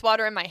rice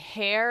water in my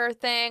hair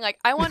thing. Like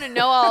I want to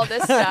know all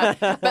this stuff.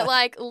 But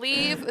like,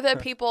 leave the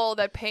people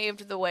that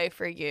paved the way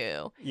for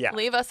you. Yeah.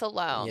 Leave us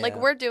alone. Yeah. Like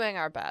we're doing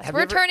our best. Have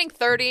We're you ever- turning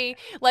 30.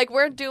 Like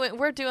we're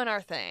doing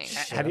our thing.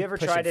 Have you ever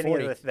Pushing tried any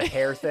 40. of the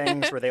hair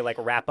things where they like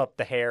wrap up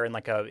the hair in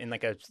like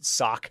a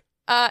sock?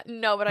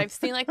 No, but I've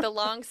seen like the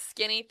long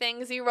skinny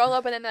things you roll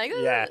up and then like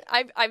Yeah.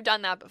 I've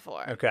done that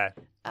before. Okay.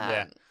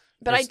 Yeah.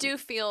 But I do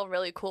feel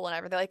really cool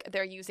whenever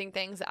they're using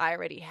things that I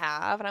already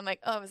have, and I'm like,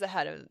 oh, I was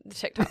ahead of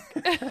TikTok.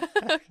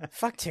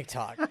 Fuck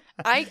TikTok.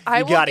 I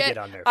You will gotta get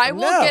on there. I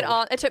will No. get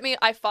on. It took me.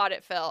 I fought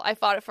it, Phil. I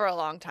fought it for a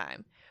long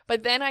time.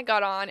 But then I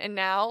got on, and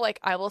now, like,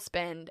 I will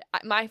spend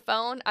my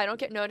phone. I don't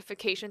get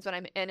notifications when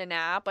I'm in an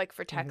app, like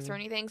for text or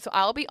anything. So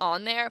I'll be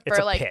on there It's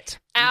for a like pit.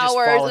 You just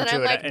hours, fall and into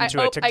I'm it- like, into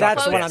a I TikTok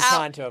That's close what I'm out,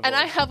 trying to avoid. and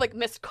I have like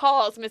missed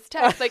calls, missed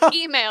texts, like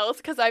emails,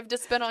 because I've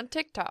just been on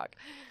TikTok.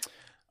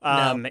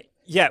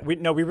 Yeah,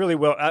 we really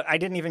will. I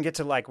didn't even get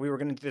to we were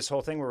going to do this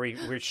whole thing where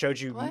we showed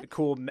you What?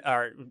 cool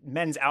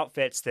men's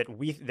outfits that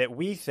we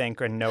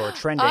think and know are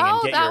trending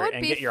Oh, and that would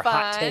get be your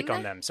hot take fun.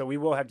 on them. So we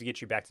will have to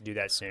get you back to do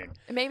that soon.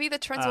 Maybe the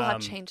trends will have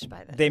changed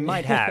by then. They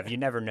might have. You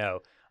never know.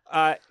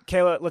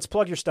 Kayla, let's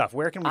plug your stuff.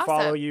 Where can we Awesome.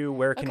 follow you?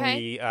 Where can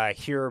Okay. we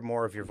hear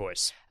more of your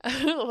voice?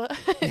 For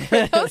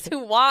those who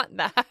want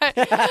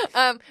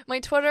that. My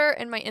Twitter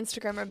and my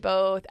Instagram are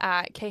both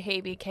at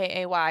Kayhaby,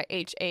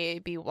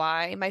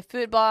 KayHaby. My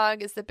food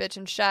blog is The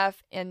Bitchin'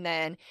 Chef. And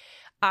then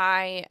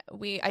I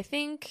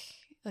think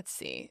it's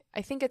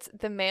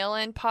the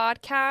Mail-In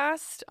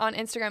Podcast on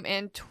Instagram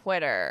and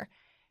Twitter.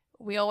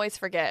 We always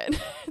forget.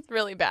 It's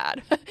really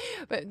bad.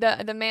 But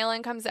the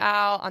Mail-In comes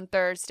out on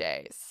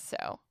Thursdays.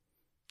 So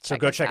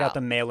Go us check out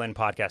the Mail-In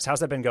Podcast. How's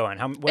that been going?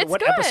 It's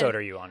What good. episode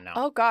are you on now?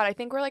 Oh God, I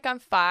think we're like on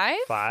 5.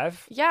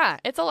 5? Yeah,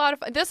 it's a lot of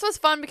fun. This was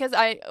fun because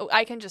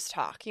I can just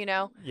talk, you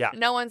know? Yeah.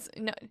 No one's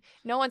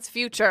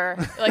future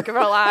like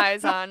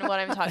relies on what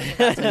I'm talking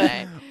about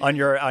today. on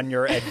your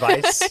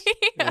advice.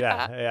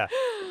 Yeah.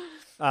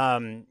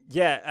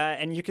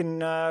 And you can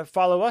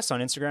follow us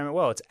on Instagram as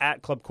well. It's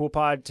at Club Cool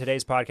Pod.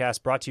 Today's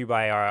podcast brought to you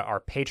by our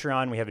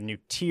Patreon. We have a new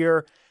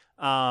tier.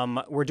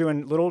 We're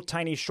doing little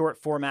tiny short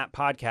format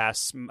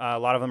podcasts. A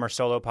lot of them are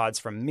solo pods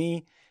from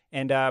me,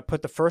 and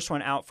put the first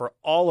one out for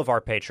all of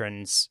our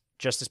patrons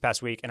just this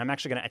past week. And I'm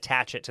actually going to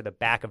attach it to the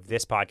back of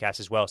this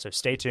podcast as well. So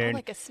stay tuned.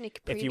 Like a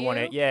sneak preview. If you want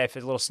to, if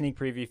it's a little sneak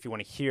preview, if you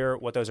want to hear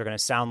what those are going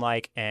to sound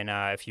like. And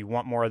if you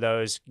want more of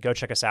those, go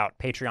check us out,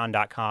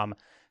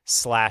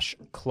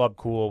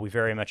 patreon.com/clubcool. We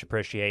very much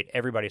appreciate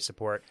everybody's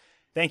support.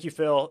 Thank you,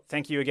 Phil.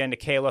 Thank you again to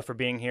Kayla for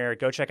being here.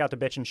 Go check out The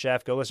Bitchin'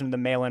 Chef. Go listen to the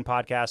Mail-In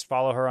Podcast.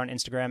 Follow her on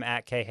Instagram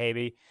at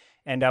Kayhaby.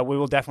 And we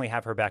will definitely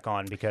have her back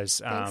on because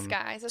Thanks,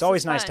 guys. it's This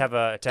always was nice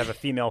fun. to have a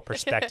female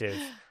perspective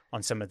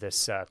on some of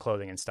this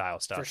clothing and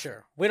style stuff. For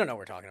sure. We don't know what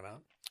we're talking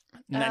about.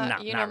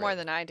 You know more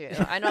than I do.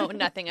 I know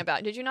nothing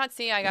about. Did you not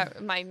see? I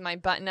got my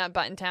button up,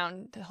 button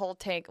down, the whole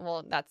take.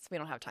 Well, we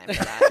don't have time for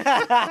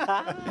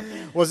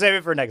that. We'll save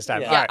it for next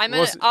time. Yeah. All right, I'm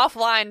we'll,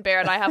 offline,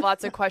 Barrett. I have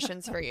lots of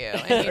questions for you,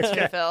 and you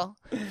too, Phil.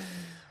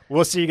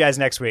 we'll see you guys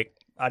next week.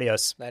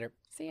 Adios. Later.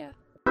 See ya.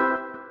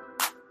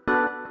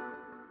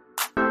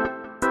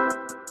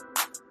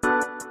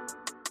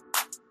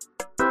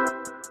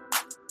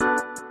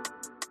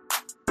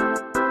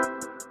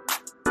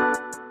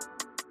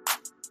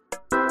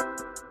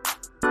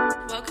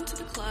 Welcome to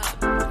the club.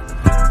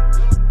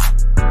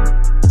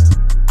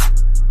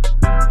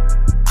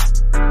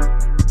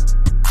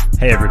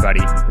 Hey everybody,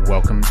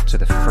 welcome to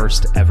the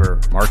first ever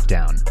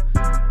Markdown.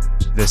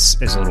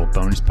 This is a little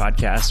bonus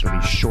podcast. It'll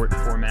be short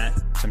format,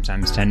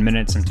 sometimes 10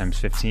 minutes, sometimes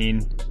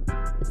 15,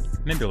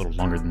 maybe a little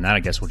longer than that. I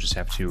guess we'll just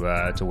have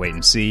to wait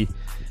and see.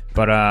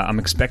 But I'm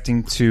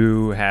expecting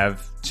to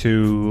have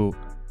 2,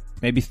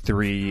 maybe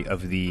 3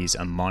 of these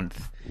a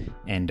month,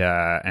 and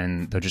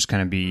they'll just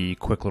kind of be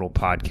quick little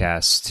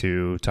podcasts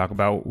to talk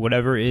about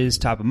whatever is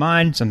top of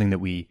mind, something that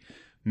we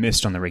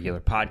missed on the regular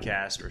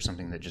podcast, or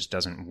something that just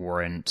doesn't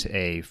warrant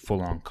a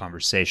full-on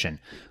conversation.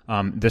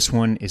 This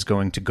one is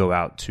going to go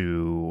out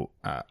to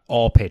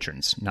all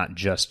patrons, not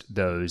just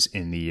those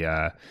in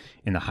the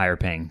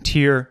higher-paying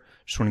tier.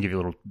 Just want to give you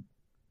a little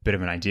bit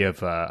of an idea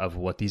of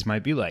what these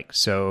might be like.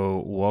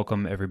 So,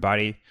 welcome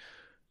everybody.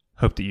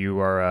 Hope that you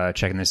are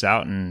checking this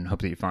out, and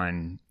hope that you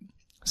find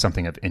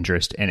something of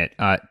interest in it.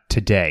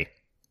 Today,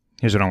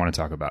 here's what I want to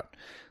talk about.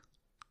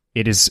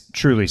 It is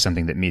truly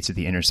something that meets at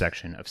the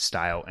intersection of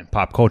style and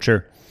pop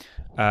culture.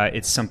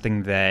 It's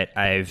something that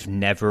I've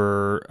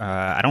never.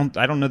 I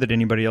don't know that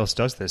anybody else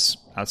does this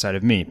outside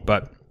of me.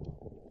 But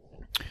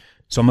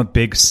so I'm a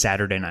big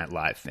Saturday Night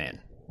Live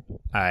fan.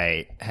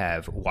 I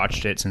have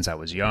watched it since I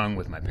was young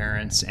with my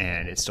parents,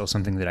 and it's still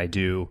something that I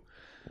do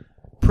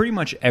pretty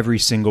much every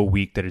single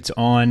week that it's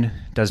on.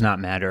 Does not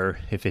matter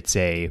if it's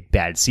a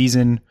bad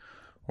season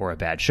or a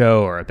bad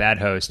show or a bad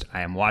host.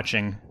 I am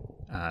watching.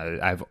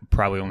 I've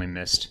probably only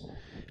missed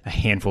a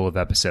handful of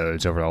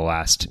episodes over the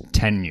last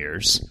 10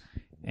 years.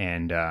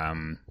 And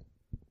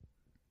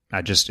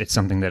it's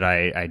something that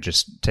I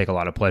just take a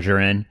lot of pleasure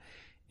in.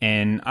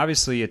 And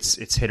obviously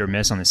it's hit or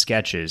miss on the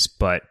sketches,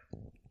 but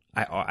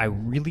I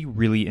really,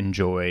 really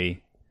enjoy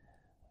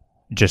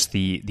just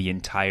the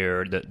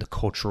entire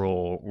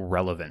cultural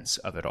relevance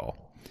of it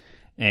all.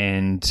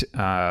 And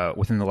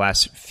within the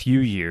last few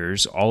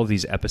years, all of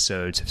these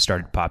episodes have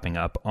started popping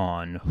up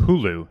on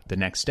Hulu the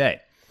next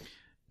day.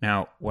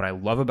 Now, what I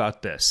love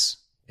about this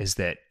is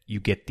that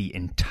you get the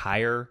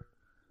entire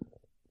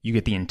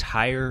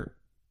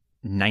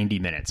 90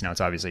 minutes. Now,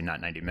 it's obviously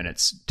not 90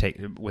 minutes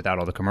without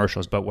all the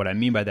commercials, but what I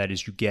mean by that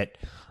is you get,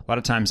 a lot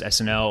of times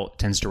SNL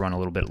tends to run a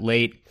little bit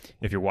late.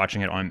 If you're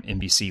watching it on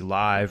NBC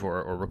Live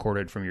or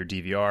recorded from your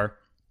DVR,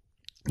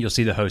 you'll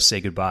see the host say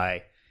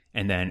goodbye,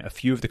 and then a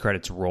few of the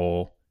credits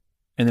roll,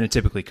 and then it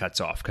typically cuts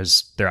off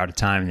because they're out of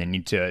time and they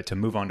need to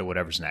move on to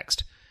whatever's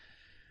next.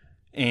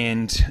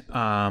 And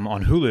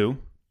on Hulu,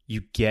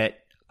 you get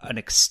an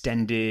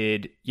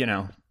extended,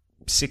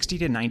 60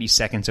 to 90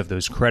 seconds of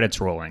those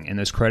credits rolling, and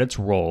those credits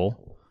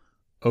roll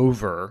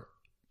over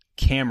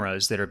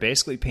cameras that are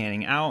basically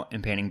panning out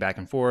and panning back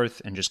and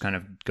forth and just kind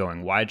of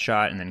going wide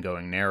shot and then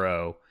going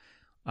narrow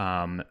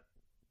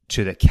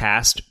to the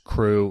cast,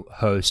 crew,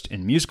 host,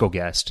 and musical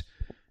guest,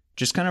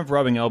 just kind of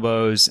rubbing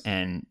elbows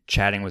and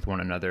chatting with one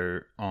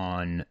another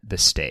on the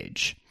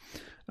stage.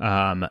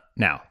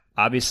 Now,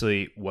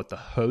 obviously, what the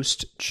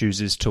host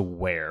chooses to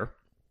wear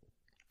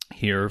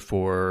here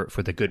for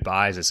the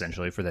goodbyes,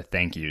 essentially for the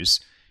thank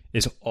yous,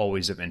 is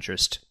always of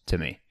interest to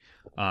me.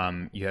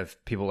 You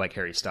have people like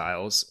Harry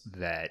Styles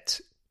that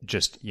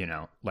just,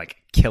 like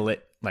kill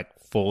it, like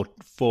full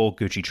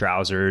Gucci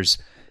trousers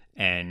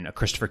and a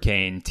Christopher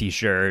Kane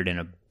t-shirt and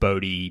a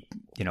Bodie,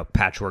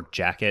 patchwork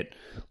jacket.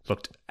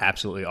 Looked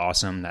absolutely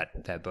awesome.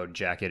 That Bodie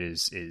jacket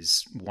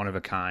is one of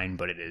a kind,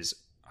 but it is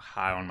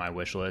high on my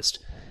wish list.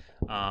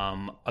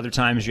 Other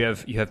times you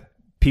have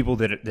people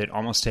that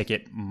almost take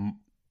it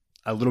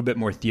a little bit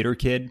more theater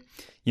kid.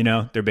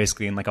 They're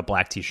basically in like a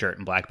black t-shirt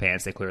and black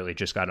pants. They clearly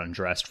just got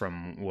undressed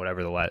from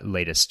whatever the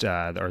latest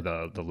or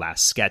the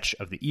last sketch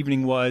of the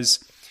evening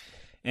was.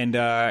 And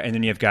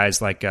then you have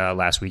guys like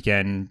last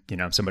weekend,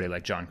 somebody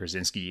like John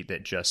Krasinski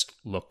that just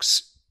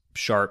looks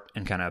sharp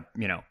and kind of,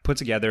 put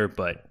together,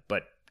 but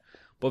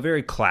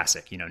very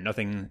classic,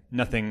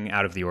 nothing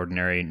out of the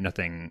ordinary,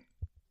 nothing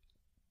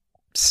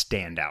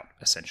stand out,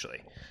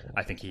 essentially.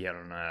 I think he had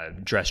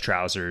on dress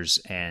trousers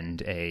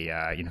and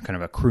a kind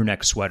of a crew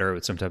neck sweater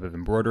with some type of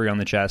embroidery on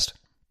the chest.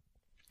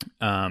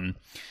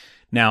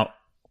 Now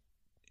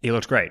he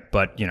looked great,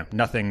 but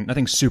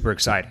nothing super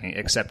exciting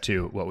except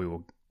to what we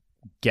will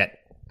get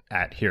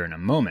at here in a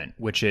moment,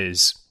 which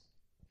is,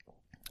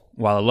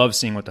 while I love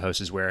seeing what the host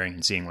is wearing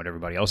and seeing what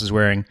everybody else is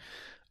wearing,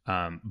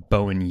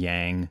 Bowen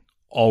Yang,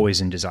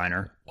 always in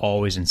designer,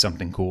 always in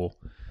something cool.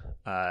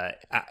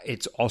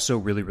 It's also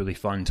really, really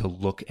fun to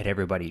look at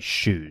everybody's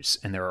shoes,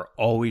 and there are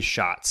always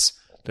shots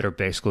that are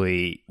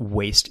basically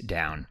waist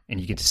down,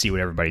 and you get to see what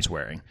everybody's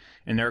wearing.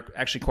 And there are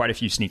actually quite a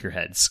few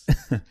sneakerheads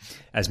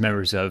as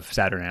members of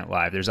Saturday Night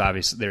Live.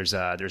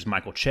 There's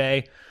Michael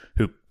Che,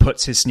 who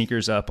puts his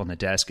sneakers up on the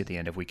desk at the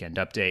end of Weekend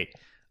Update.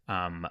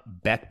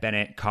 Beck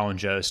Bennett, Colin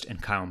Jost,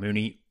 and Kyle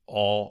Mooney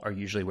all are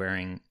usually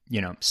wearing,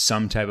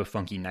 some type of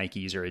funky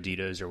Nikes or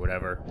Adidas or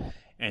whatever.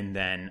 And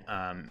then,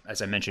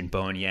 as I mentioned,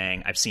 Bowen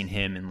Yang, I've seen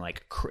him in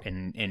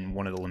in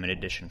one of the limited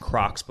edition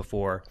Crocs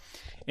before.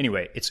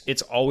 Anyway,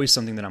 it's always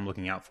something that I'm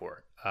looking out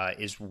for,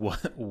 is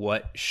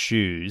what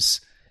shoes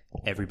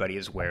everybody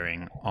is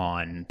wearing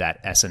on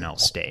that SNL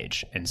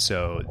stage. And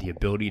so the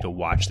ability to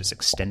watch this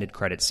extended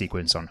credit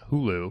sequence on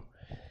Hulu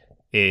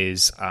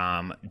is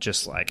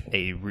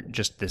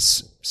just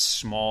this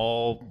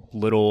small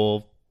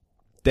little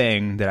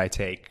thing that I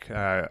take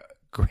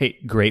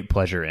great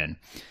pleasure in.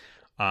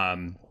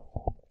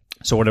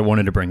 So what I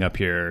wanted to bring up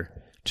here,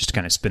 just to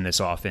kind of spin this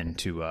off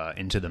into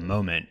the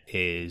moment,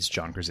 is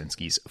John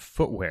Krasinski's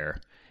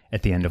footwear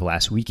at the end of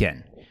last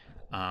weekend.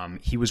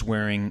 He was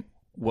wearing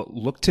what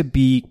looked to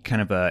be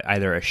kind of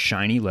either a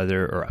shiny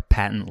leather or a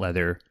patent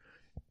leather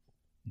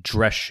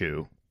dress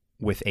shoe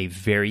with a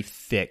very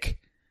thick,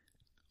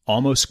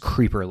 almost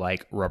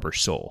creeper-like rubber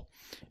sole.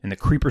 And the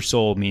creeper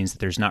sole means that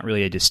there's not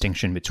really a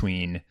distinction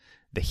between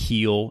the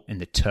heel and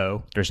the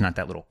toe. There's not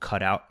that little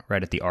cutout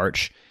right at the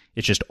arch.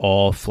 It's just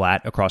all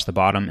flat across the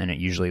bottom, and it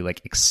usually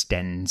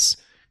extends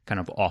kind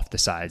of off the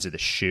sides of the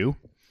shoe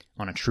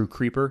on a true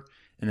creeper.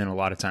 And then a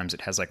lot of times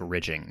it has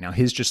ridging. Now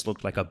his just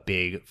looked like a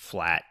big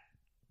flat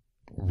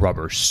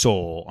rubber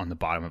sole on the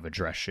bottom of a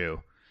dress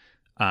shoe.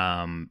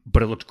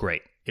 But it looked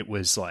great. It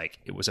was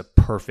a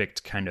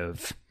perfect kind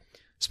of,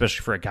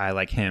 especially for a guy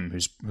like him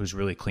who's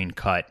really clean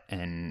cut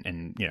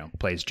and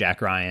plays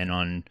Jack Ryan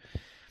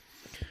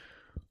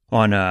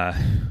on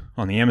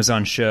the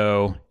Amazon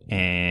show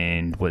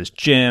and was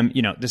Jim.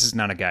 This is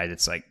not a guy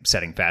that's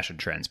setting fashion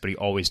trends, but he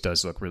always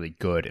does look really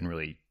good and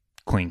really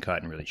clean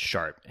cut and really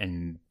sharp.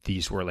 And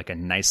these were a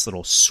nice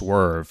little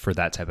swerve for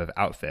that type of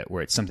outfit,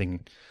 where it's something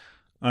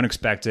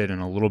unexpected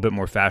and a little bit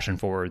more fashion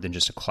forward than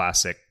just a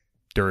classic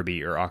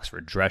derby or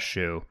Oxford dress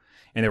shoe.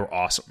 And they were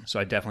awesome. So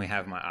I definitely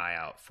have my eye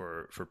out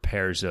for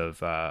pairs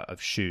of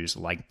shoes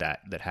like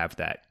that have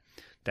that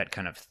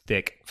kind of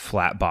thick,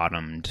 flat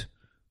bottomed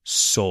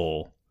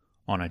sole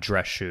on a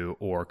dress shoe,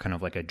 or kind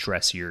of like a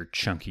dressier,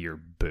 chunkier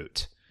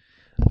boot.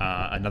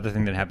 Another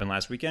thing that happened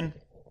last weekend,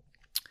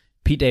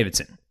 Pete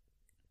Davidson,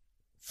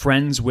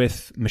 friends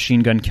with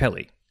Machine Gun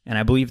Kelly, and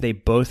I believe they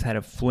both had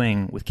a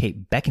fling with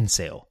Kate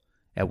Beckinsale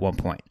at one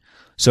point.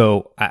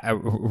 So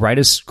right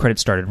as credits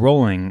started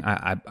rolling,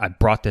 I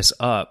brought this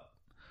up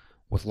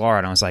with Laura,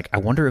 and I was like, I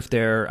wonder if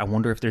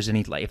there's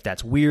any, like, if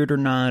that's weird or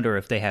not, or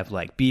if they have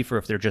like beef, or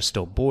if they're just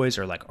still boys,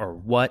 or like, or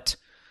what.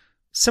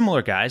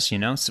 Similar guys, you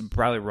know, so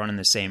probably running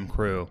the same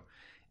crew.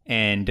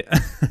 And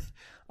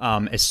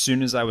as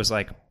soon as I was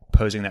like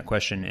posing that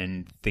question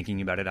and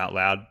thinking about it out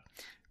loud,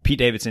 Pete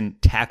Davidson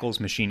tackles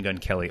Machine Gun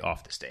Kelly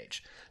off the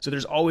stage. So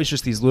there's always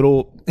just these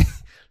little,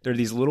 there are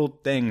these little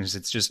things.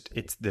 It's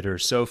that are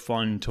so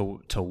fun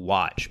to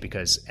watch,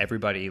 because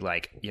everybody,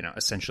 like, you know,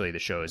 essentially the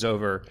show is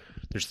over.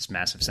 There's this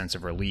massive sense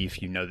of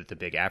relief. You know that the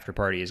big after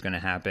party is going to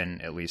happen.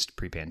 At least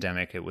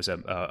pre-pandemic, it was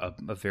a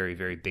very,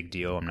 very big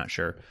deal. I'm not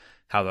sure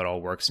how that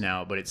all works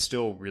now, but it's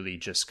still really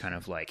just kind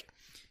of like,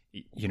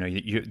 you know,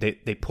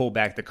 they pull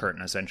back the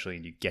curtain essentially,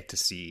 and you get to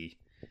see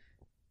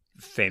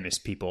famous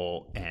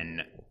people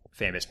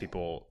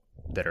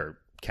that are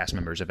cast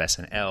members of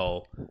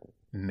SNL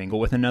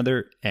mingle with one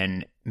another,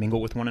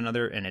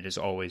 and it is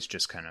always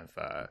just kind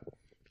of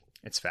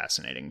it's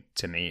fascinating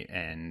to me,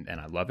 and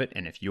I love it.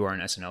 And if you are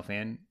an SNL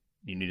fan,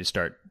 you need to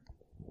start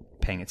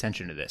paying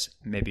attention to this.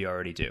 Maybe you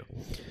already do.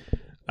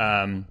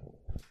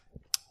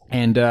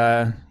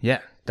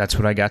 Yeah, that's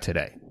what I got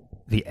today.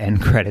 The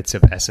end credits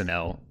of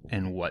SNL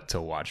and what to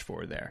watch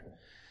for there.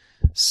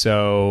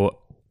 So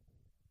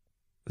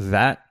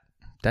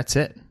that's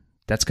it.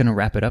 That's going to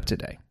wrap it up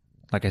today.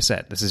 Like I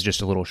said, this is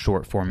just a little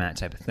short format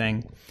type of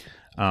thing.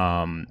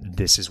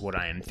 This is what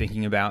I am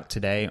thinking about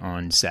today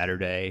on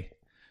Saturday,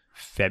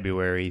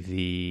 February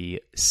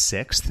the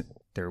 6th.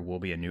 There will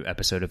be a new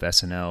episode of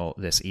SNL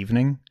this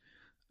evening.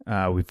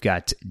 We've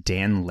got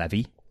Dan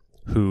Levy,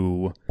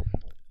 who,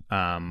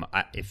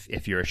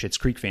 if you're a Schitt's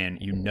Creek fan,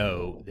 you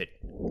know that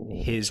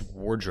his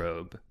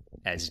wardrobe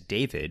as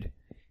David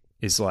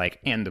is like,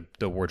 and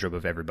the wardrobe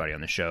of everybody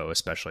on the show,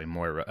 especially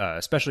Moira,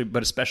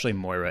 especially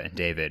Moira and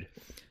David.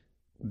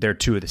 They're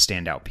two of the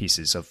standout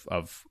pieces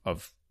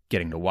of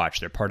getting to watch.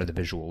 They're part of the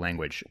visual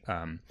language.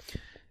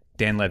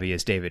 Dan Levy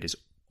as David is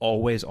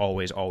always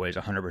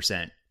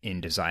 100% in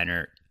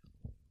designer.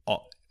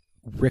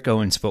 Rick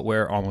Owens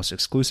footwear almost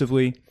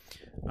exclusively.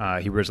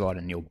 He wears a lot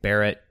of Neil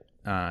Barrett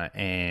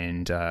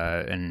and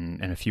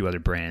a few other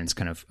brands,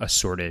 kind of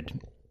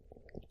assorted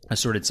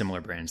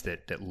similar brands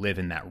that live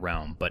in that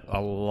realm, but a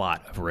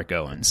lot of Rick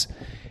Owens.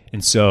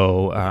 And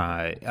so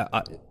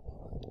I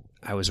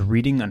was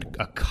reading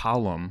a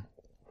column.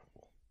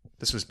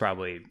 This was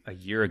probably a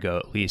year ago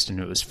at least, and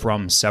it was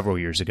from several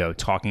years ago,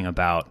 talking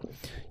about,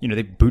 you know,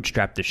 they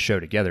bootstrapped this show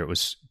together. It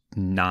was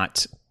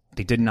not,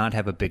 they did not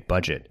have a big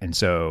budget. And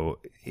so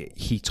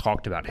he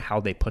talked about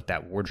how they put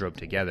that wardrobe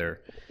together.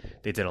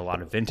 They did a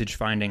lot of vintage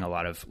finding, a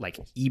lot of like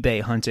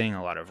eBay hunting,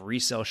 a lot of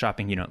resale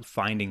shopping, you know,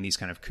 finding these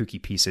kind of kooky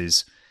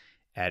pieces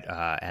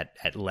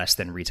at less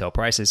than retail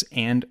prices.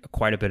 And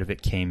quite a bit of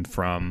it came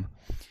from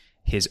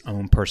his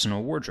own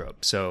personal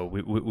wardrobe. So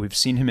we've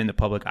seen him in the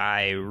public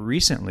eye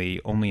recently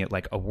only at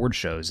like award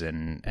shows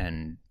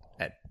and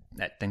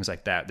at things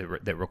like that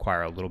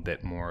require a little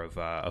bit more of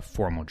a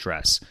formal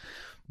dress.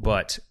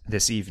 But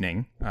this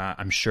evening,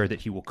 I'm sure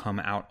that he will come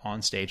out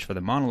on stage for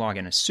the monologue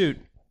in a suit.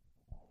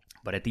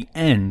 But at the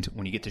end,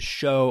 when you get to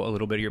show a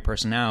little bit of your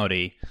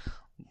personality,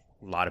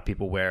 a lot of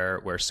people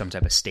wear some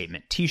type of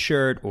statement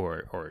T-shirt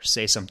or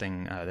say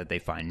something that they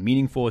find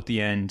meaningful at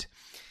the end.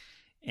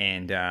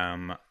 And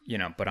you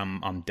know, but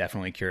I'm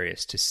definitely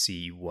curious to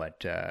see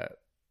what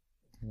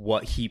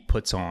he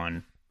puts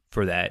on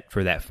for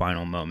that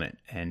final moment,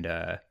 and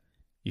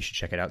you should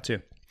check it out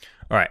too.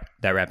 All right,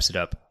 that wraps it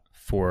up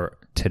for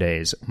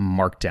today's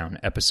Markdown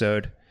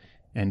episode,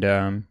 and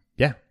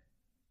yeah,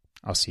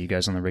 I'll see you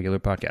guys on the regular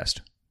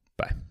podcast.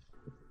 Bye.